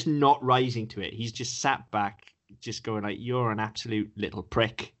not rising to it. He's just sat back, just going like, you're an absolute little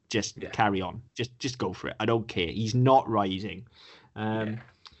prick. Just carry on. Just go for it. I don't care. He's not rising.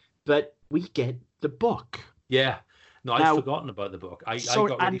 But we get the book. Yeah. No, I'd forgotten about the book. I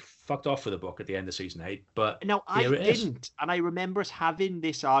got really fucked off with the book at the end of season 8. But no, I didn't. And I remember us having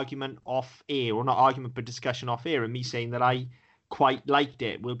this argument off air, or not argument, but discussion off air, and me saying that I quite liked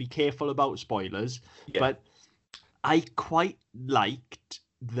it. We'll be careful about spoilers. Yeah. But I quite liked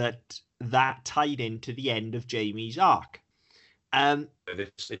that tied into the end of Jaime's arc.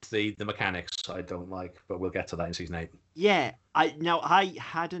 It's the mechanics I don't like, but we'll get to that in season 8. Yeah, I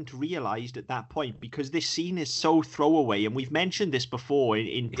hadn't realised at that point, because this scene is so throwaway, and we've mentioned this before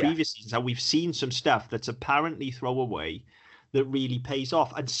in previous seasons, how we've seen some stuff that's apparently throwaway that really pays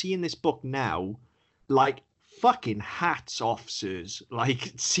off. And seeing this book now, like, fucking hats off, sirs.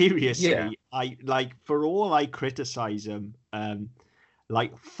 Like, seriously, I like, for all I criticise him,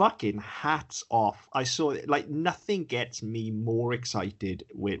 like, fucking hats off. I saw it, like, nothing gets me more excited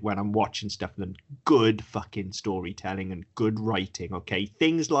when I'm watching stuff than good fucking storytelling and good writing, okay?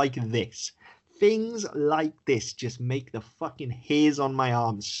 Things like this just make the fucking hairs on my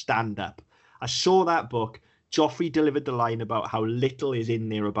arms stand up. I saw that book. Joffrey delivered the line about how little is in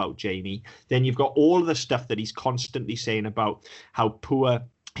there about Jaime. Then you've got all the stuff that he's constantly saying about how poor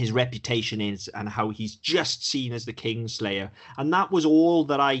his reputation is and how he's just seen as the Kingslayer. And that was all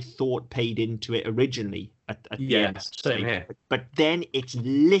that I thought paid into it originally at the end. Same here. But then it's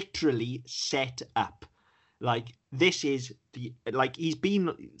literally set up. Like, this is he's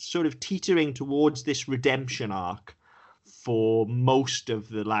been sort of teetering towards this redemption arc for most of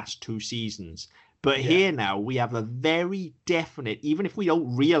the last 2 seasons. But here now we have a very definite, even if we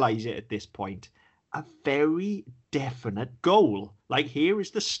don't realize it at this point, a very definite goal. Like, here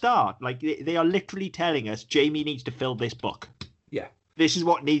is the start. Like, they are literally telling us Jaime needs to fill this book. Yeah. This is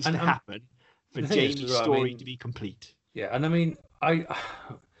what needs to happen for Jaime's story to be complete. Yeah, and I mean,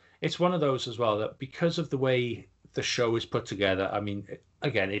 it's one of those as well that because of the way the show is put together, I mean,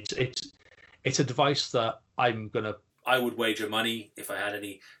 again, it's a device that I would wager money, if I had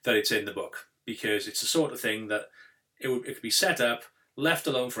any, that it's in the book, because it's the sort of thing that it could be set up, left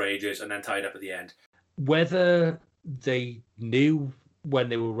alone for ages, and then tied up at the end. Whether they knew when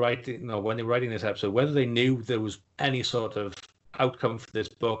they were writing this episode, whether they knew there was any sort of outcome for this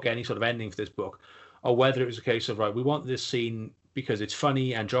book, any sort of ending for this book, or whether it was a case of, right, we want this scene because it's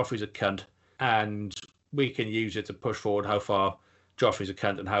funny and Joffrey's a cunt, and we can use it to push forward how far Joffrey's a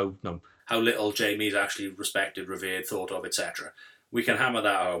cunt and how little Jaime's actually respected, revered, thought of, etc. We can hammer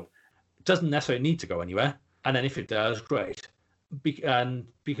that home. It doesn't necessarily need to go anywhere, and then if it does, great.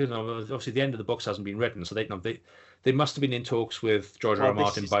 Because obviously the end of the books hasn't been written, so they must have been in talks with George R. R.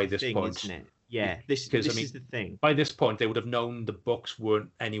 Martin by this point. Isn't it? Yeah, this is the thing. By this point, they would have known the books weren't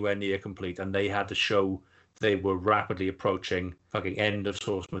anywhere near complete, and they had to show they were rapidly approaching fucking end of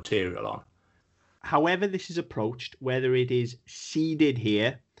source material on. However this is approached, whether it is seeded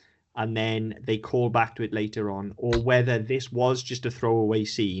here and then they call back to it later on, or whether this was just a throwaway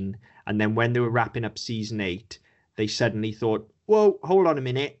scene, and then when they were wrapping up season 8, they suddenly thought, whoa, hold on a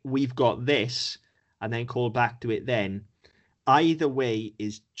minute, we've got this, and then call back to it then. Either way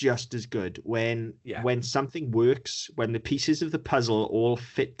is just as good. When something works, when the pieces of the puzzle all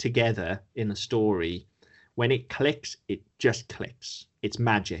fit together in a story, when it clicks, it just clicks. It's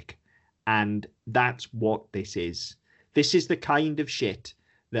magic. And that's what this is. This is the kind of shit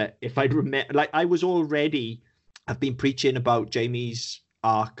that if I'd remember, like, I've been preaching about Jaime's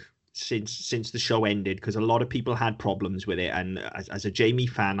arc since the show ended, because a lot of people had problems with it, and as a Jaime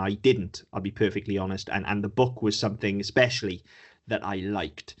fan, I didn't. I'll be perfectly honest, and the book was something especially that I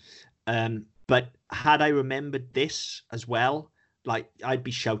liked. But had I remembered this as well, like, I'd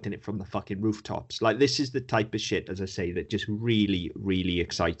be shouting it from the fucking rooftops. Like, this is the type of shit, as I say, that just really, really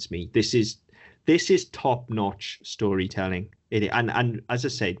excites me. This is top-notch storytelling. And as I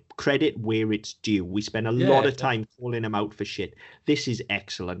said, credit where it's due. We spend a lot of time calling him out for shit. This is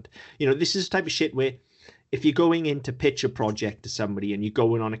excellent. You know, this is the type of shit where if you're going in to pitch a project to somebody and you're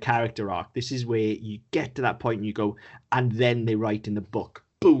going on a character arc, this is where you get to that point and you go, and then they write in the book,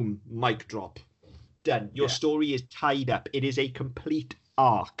 boom, mic drop. Done. Your story is tied up. It is a complete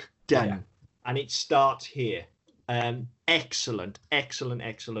arc. Done. Yeah. And it starts here. Excellent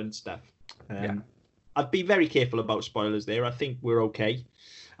stuff. I'd be very careful about spoilers there. I think we're okay.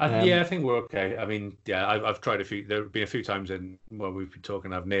 I think we're okay. I mean, I've tried a few. There have been a few times where we've been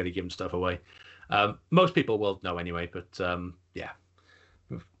talking, I've nearly given stuff away. Most people will know anyway, but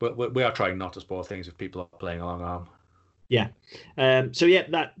we are trying not to spoil things if people are playing along arm. Yeah. So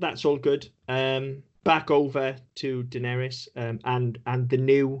that's all good. Back over to Daenerys and the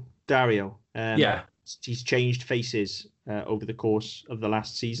new Dario. He's changed faces over the course of the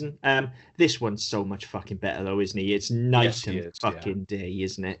last season. This one's so much fucking better though, isn't he? It's night and fucking day,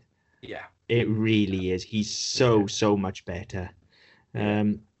 isn't it? Yeah. It really is. He's so much better.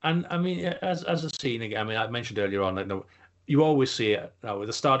 And I mean, as a scene again, I mean, I mentioned earlier on, like, no, you always see it at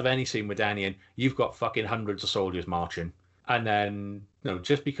the start of any scene with Dany, and you've got fucking hundreds of soldiers marching. And then,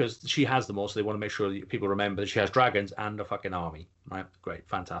 just because she has them all, so they want to make sure that people remember that she has dragons and a fucking army, right? Great,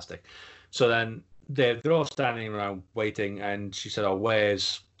 fantastic. So then they're all standing around waiting, and she said, "Oh,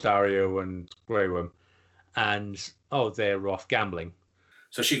 where's Dario and Grey Worm?" And they're off gambling.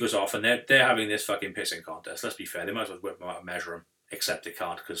 So she goes off, and they're having this fucking pissing contest. Let's be fair, they might as well whip them out and measure them, except they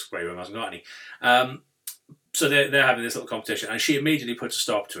can't because Grey Worm hasn't got any. So they're having this little competition, and she immediately puts a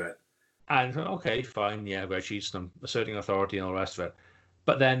stop to it. And okay, fine, yeah, great, she's asserting authority and all the rest of it.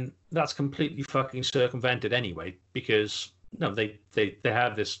 But then that's completely fucking circumvented anyway, because they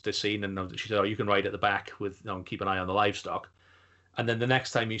have this scene, and she said, "Oh, you can ride at the back with, keep an eye on the livestock." And then the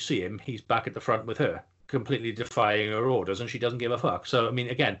next time you see him, he's back at the front with her, completely defying her orders, and she doesn't give a fuck. So I mean,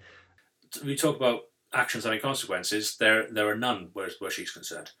 again, we talk about actions having consequences. There are none where she's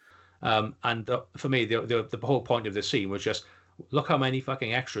concerned. For me, the whole point of this scene was just, look how many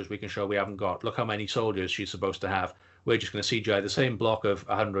fucking extras we can show we haven't got. Look how many soldiers she's supposed to have. We're just going to CGI the same block of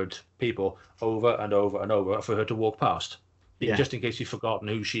 100 people over and over and over for her to walk past. Just in case you've forgotten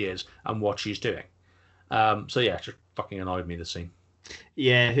who she is and what she's doing. It just fucking annoyed me, this scene.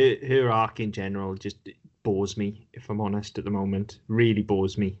 Yeah, her arc in general just bores me, if I'm honest, at the moment. Really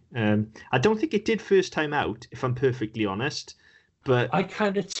bores me. I don't think it did first time out, if I'm perfectly honest. But I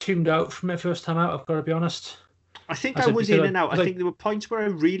kind of tuned out from it first time out, I've got to be honest. I think I was in and out. I think there were points where I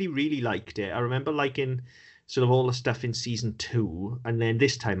really, really liked it. I remember liking sort of all the stuff in season 2, and then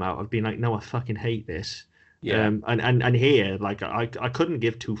this time out, I've been like, no, I fucking hate this. Yeah. And here, like, I couldn't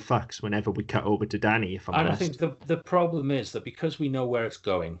give two fucks whenever we cut over to Dany, if I'm honest. I think the problem is that because we know where it's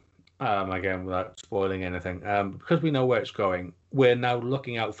going, again, without spoiling anything, because we know where it's going, we're now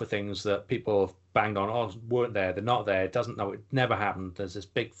looking out for things that people have banged on, weren't there, they're not there, it never happened, there's this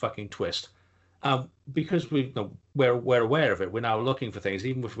big fucking twist. Because we're aware of it, we're now looking for things,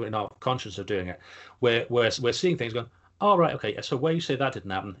 even if we're not conscious of doing it. We're seeing things going, oh, right, okay, so where you say that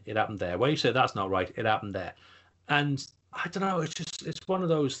didn't happen, it happened there. Where you say that's not right, it happened there. And I don't know, it's one of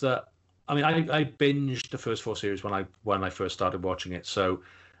those that, I mean, I binged the first 4 series when I first started watching it, so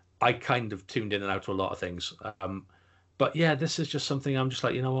I kind of tuned in and out to a lot of things. But yeah, this is just something I'm just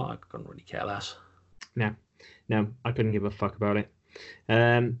like, you know what, I couldn't really care less. No, I couldn't give a fuck about it.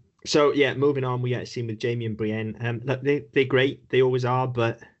 So yeah, moving on, we get a scene with Jaime and Brienne. Look, they're great, they always are,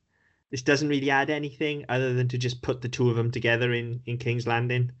 but this doesn't really add anything other than to just put the two of them together in King's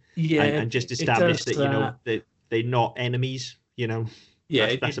Landing. Yeah, and just establish that that they're not enemies.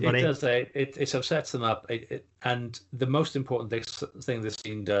 Yeah, that's about it. Does that. It sets them up. And the most important thing this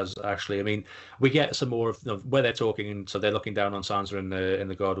scene does, actually, I mean, we get some more of where they're talking, and so they're looking down on Sansa in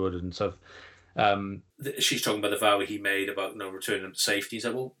the Godwood and stuff. She's talking about the vow he made about returning them to safety. He's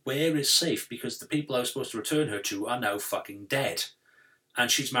like, well, where is safe? Because the people I was supposed to return her to are now fucking dead. And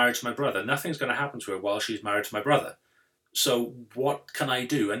she's married to my brother. Nothing's going to happen to her while she's married to my brother. So what can I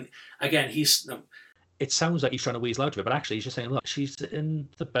do? And again, it sounds like he's trying to weasel out of it, but actually he's just saying, look, she's in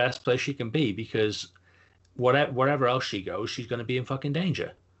the best place she can be, because wherever else she goes, she's going to be in fucking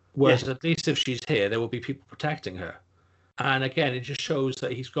danger. Whereas at least if she's here, there will be people protecting her. And again, it just shows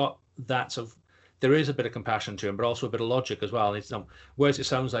that he's got that sort of there is a bit of compassion to him, but also a bit of logic as well. And it's, whereas it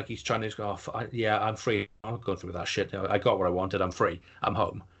sounds like he's trying to go, yeah, I'm free. I'm not going through that shit. I got what I wanted. I'm free. I'm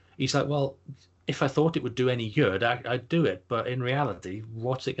home. He's like, well, if I thought it would do any good, I'd do it. But in reality,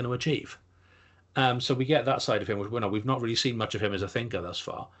 what's it going to achieve? So we get that side of him. We've not really seen much of him as a thinker thus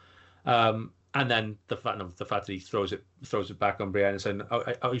far. And then the fact that he throws it back on Brienne and saying,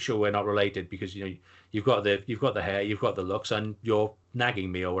 "Are you sure we're not related? Because you've got the hair, you've got the looks, and you're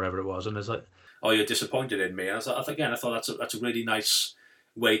nagging me or whatever it was." And it's like, "Oh, you're disappointed in me." And I thought that's a really nice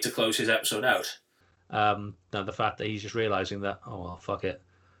way to close his episode out. Now the fact that he's just realizing that, oh well, fuck it,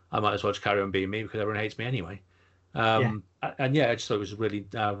 I might as well just carry on being me because everyone hates me anyway. And yeah, I just thought it was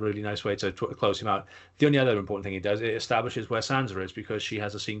a really nice way to close him out. The only other important thing he does, it establishes where Sansa is, because she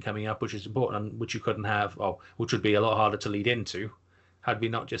has a scene coming up which is important and which you couldn't have, or which would be a lot harder to lead into had we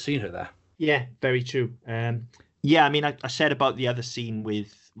not just seen her there. Yeah, very true. I mean, I said about the other scene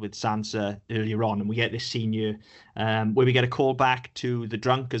with Sansa earlier on, and we get this scene here where we get a call back to the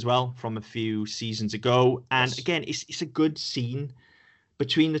drunk as well from a few seasons ago. And again, it's a good scene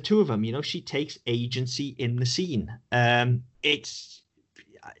between the two of them. She takes agency in the scene. It's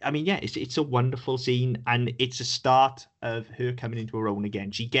a wonderful scene, and it's a start of her coming into her own again.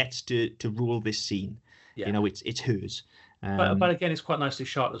 She gets to rule this scene. Yeah. It's hers. But again, it's quite nicely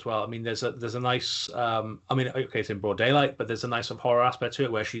shot as well. I mean, there's a nice. It's in broad daylight, but there's a nice horror aspect to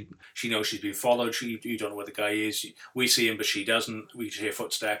it where she knows she's been followed. You don't know where the guy is. We see him, but she doesn't. We just hear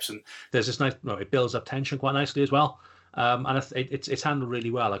footsteps, and there's this nice. It builds up tension quite nicely as well. And it's handled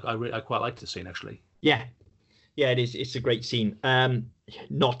really well. I quite like the scene actually. Yeah, it is. It's a great scene.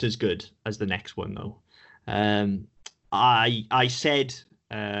 Not as good as the next one though. I said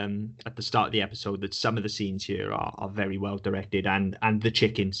at the start of the episode that some of the scenes here are very well directed, and the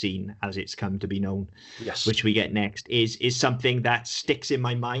chicken scene, as it's come to be known, which we get next, is something that sticks in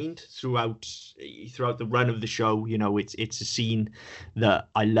my mind throughout the run of the show. It's a scene that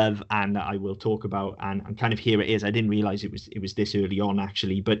I love and that I will talk about, and kind of here it is. I didn't realize it was this early on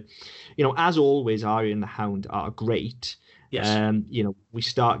actually, but as always, Arya and the Hound are great. Yes. We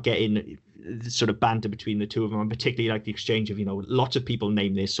start getting the sort of banter between the two of them, and particularly like the exchange of, lots of people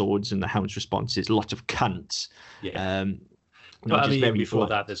name their swords, and the Hound's response is lots of cunts. Yeah. But before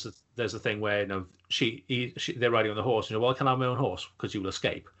that, there's a thing where they're riding on the horse, and well, can I have my own horse? Because you will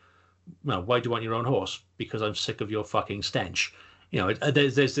escape. Well, why do you want your own horse? Because I'm sick of your fucking stench.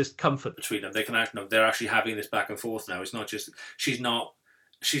 There's this comfort between them. They can they're actually having this back and forth now. It's not just she's not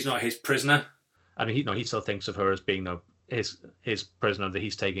his prisoner. I mean, he still thinks of her as being his prisoner that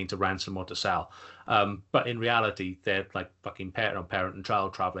he's taking to ransom or to sell. But in reality, they're like fucking parent and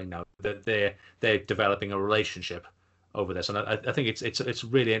child traveling now. They're developing a relationship over this, and I think it's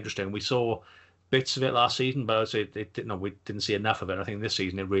really interesting. We saw bits of it last season, but we didn't see enough of it. I think this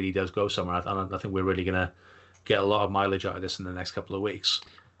season it really does go somewhere, and I think we're really gonna get a lot of mileage out of this in the next couple of weeks.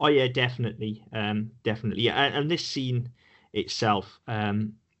 Oh yeah, definitely, yeah. And this scene itself.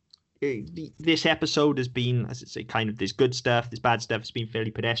 This episode has been, as I say, kind of there's good stuff, there's bad stuff. It's been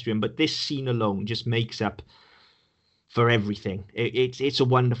fairly pedestrian, but this scene alone just makes up for everything. It's a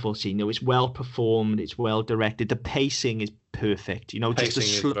wonderful scene. It's well performed, it's well directed. The pacing is perfect. Pacing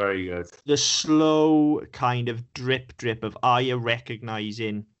is very good. The slow kind of drip of Arya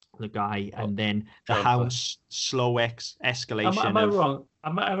recognizing the guy, and then the Hound's slow escalation. Am I wrong?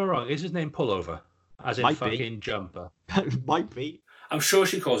 Am I ever wrong? Is his name Pullover? As in fucking Jumper? Might be. I'm sure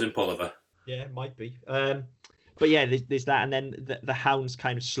she calls him Pullover. Yeah, it might be. But yeah, there's that, and then the Hound's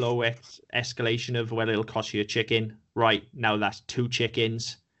kind of slow escalation of, well, it'll cost you a chicken. Right, now that's 2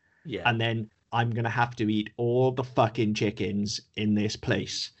 chickens. Yeah. And then I'm going to have to eat all the fucking chickens in this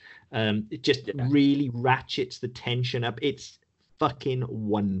place. It just really ratchets the tension up. It's fucking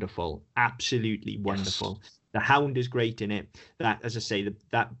wonderful. Absolutely wonderful. Yes. The Hound is great in it. That, as I say,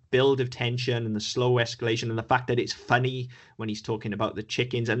 that build of tension and the slow escalation, and the fact that it's funny when he's talking about the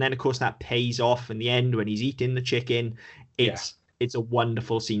chickens, and then of course that pays off in the end when he's eating the chicken. It's a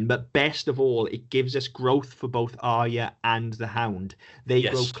wonderful scene. But best of all, it gives us growth for both Arya and the Hound. They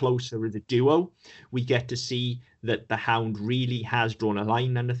grow closer as a duo. We get to see that the Hound really has drawn a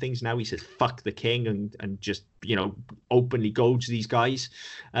line under things now. He says fuck the king and just openly goads these guys,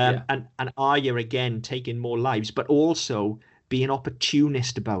 and Arya again taking more lives, but also being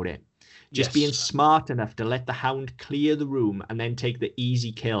opportunist about it, just being smart enough to let the Hound clear the room and then take the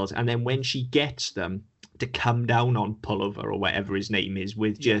easy kills, and then when she gets them, to come down on Pullover or whatever his name is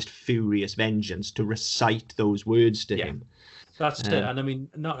with just furious vengeance, to recite those words to him. That's it. And I mean,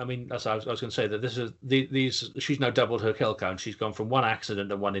 that's I was going to say that this is these. She's now doubled her kill count. She's gone from 1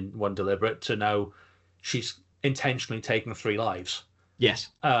 accident and one deliberate to now she's intentionally taken 3 lives. Yes.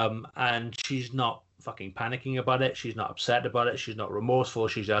 And she's not fucking panicking about it. She's not upset about it. She's not remorseful.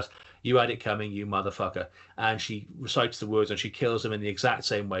 She's just, you had it coming, you motherfucker. And she recites the words and she kills him in the exact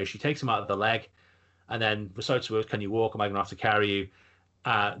same way. She takes him out of the leg and then recites the words, can you walk? Am I going to have to carry you?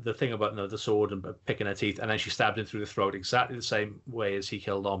 The thing about the sword and picking her teeth, and then she stabbed him through the throat exactly the same way as he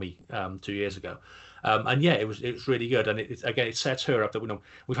killed Omi 2 years ago. And yeah, it was really good, and it sets her up that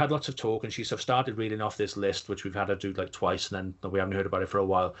we've had lots of talk, and she's started reading off this list, which we've had to do like twice, and then we haven't heard about it for a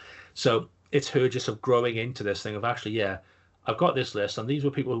while. So it's her just growing into this thing of actually, yeah, I've got this list, and these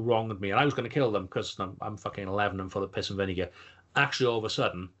were people who wronged me, and I was going to kill them because I'm fucking 11 and full of piss and vinegar. Actually, all of a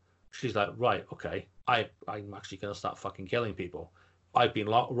sudden, she's like, right, okay, I'm actually going to start fucking killing people. I've been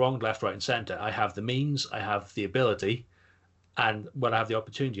wronged left, right, and centre. I have the means, I have the ability, and when I have the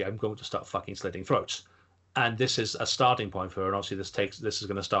opportunity, I'm going to start fucking slitting throats. And this is a starting point for her, and obviously this is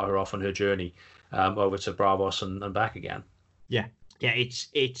going to start her off on her journey over to Braavos and back again. Yeah,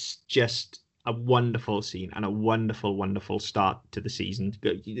 it's just a wonderful scene and a wonderful start to the season.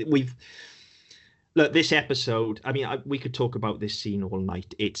 Look, this episode. I mean, we could talk about this scene all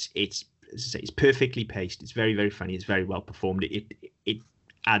night. It's as I say, it's perfectly paced. It's very, very funny. It's very well performed. It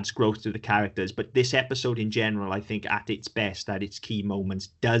adds growth to the characters. But this episode in general, I think at its best, at its key moments,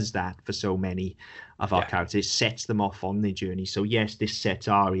 does that for so many of our characters. It sets them off on their journey. So yes, this sets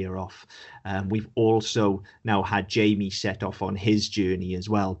Arya off. We've also now had Jaime set off on his journey as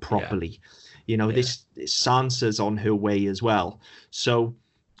well, properly. This Sansa's on her way as well. So,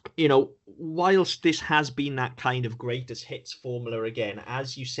 whilst this has been that kind of greatest hits formula again,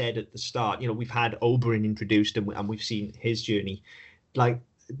 as you said at the start, we've had Oberyn introduced and we've seen his journey. Like,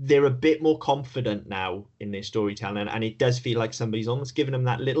 they're a bit more confident now in their storytelling, and it does feel like somebody's almost given them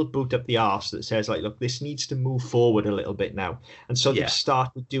that little boot up the arse that says, like, look, this needs to move forward a little bit now. And so they've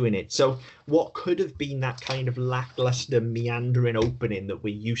started doing it. So what could have been that kind of lackluster, meandering opening that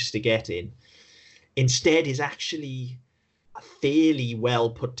we're used to getting, instead is actually a fairly well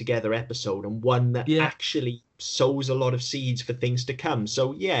put together episode, and one that actually sows a lot of seeds for things to come.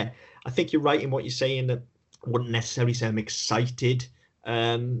 So yeah, I think you're right in what you're saying, that I wouldn't necessarily say I'm excited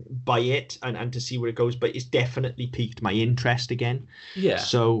by it and to see where it goes, but it's definitely piqued my interest again.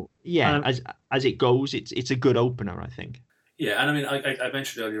 So as it goes, it's a good opener, I think. And I mean, I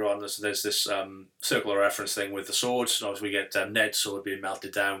mentioned earlier on there's this circular reference thing with the swords, and obviously we get Ned's sword being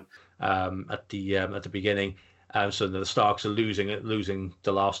melted down at the beginning. So the Starks are losing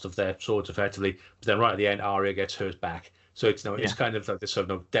the last of their swords effectively, but then right at the end, Arya gets hers back. So it's kind of like this sort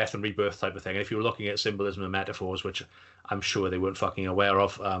of death and rebirth type of thing. And if you were looking at symbolism and metaphors, which I'm sure they weren't fucking aware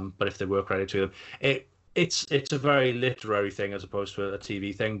of, but if they were, credit to them, it's a very literary thing as opposed to a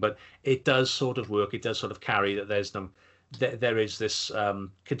TV thing, but it does sort of work. It does sort of carry that there is this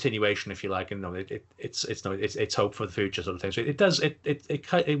continuation, if you like, and it's hope for the future sort of thing. So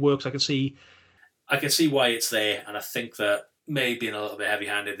it works. I can see why it's there, and I think that maybe being a little bit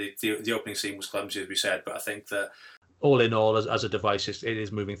heavy-handed, the opening scene was clumsy, as we said, but I think that all in all, as a device, it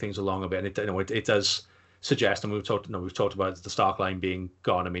is moving things along a bit, and it does suggest, and we've talked about the Stark line being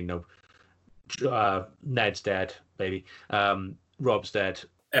gone. I mean, Ned's dead, baby. Rob's dead.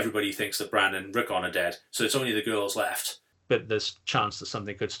 Everybody thinks that Bran and Rickon are dead, so it's only the girls left. But there's chance that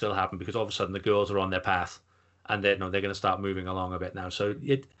something could still happen, because all of a sudden the girls are on their path, and they're going to start moving along a bit now. So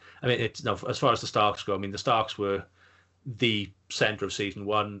as far as the Starks go, I mean, the Starks were the centre of season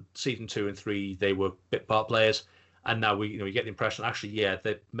 1, season 2 and 3. They were bit part players, and now we get the impression actually,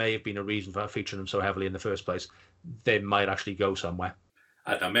 there may have been a reason for featuring them so heavily in the first place. They might actually go somewhere.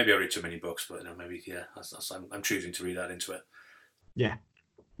 I don't know. Maybe I read too many books, but maybe I'm choosing to read that into it. Yeah.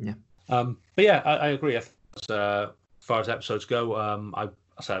 But yeah, I agree. As far as episodes go,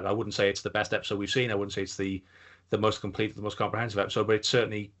 I wouldn't say it's the best episode we've seen. I wouldn't say it's the most complete, the most comprehensive episode, but it's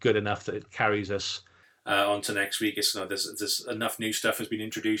certainly good enough that it carries us on to next week. There's enough new stuff has been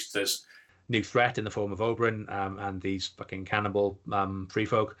introduced. There's new threat in the form of Oberyn and these fucking cannibal free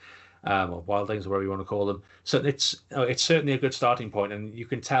folk, or wildlings, or whatever you want to call them. So it's certainly a good starting point, and you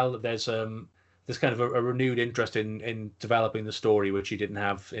can tell that there's kind of a renewed interest in developing the story, which you didn't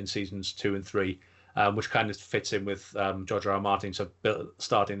have in seasons 2 and 3. Which kind of fits in with George R. R. Martin,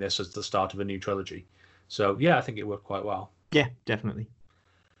 starting this as the start of a new trilogy. So yeah, I think it worked quite well. Yeah, definitely.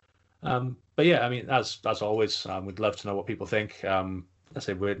 But yeah, I mean, as always, we'd love to know what people think. I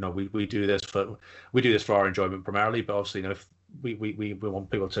say we do this for our enjoyment primarily, but obviously, if we want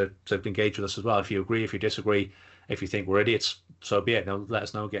people to engage with us as well. If you agree, if you disagree, if you think we're idiots, so be it. Let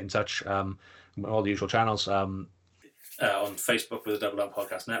us know. Get in touch. All the usual channels. On Facebook with the Double Down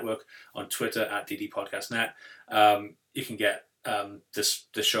Podcast Network, on Twitter at DD Podcast Net. You can get this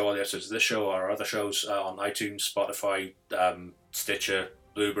show, all the episodes of this show or other shows on iTunes, Spotify, Stitcher,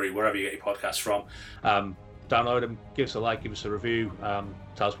 Blueberry, wherever you get your podcasts from. Download them, give us a like, give us a review,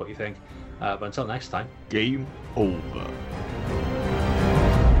 tell us what you think. But until next time, Game over.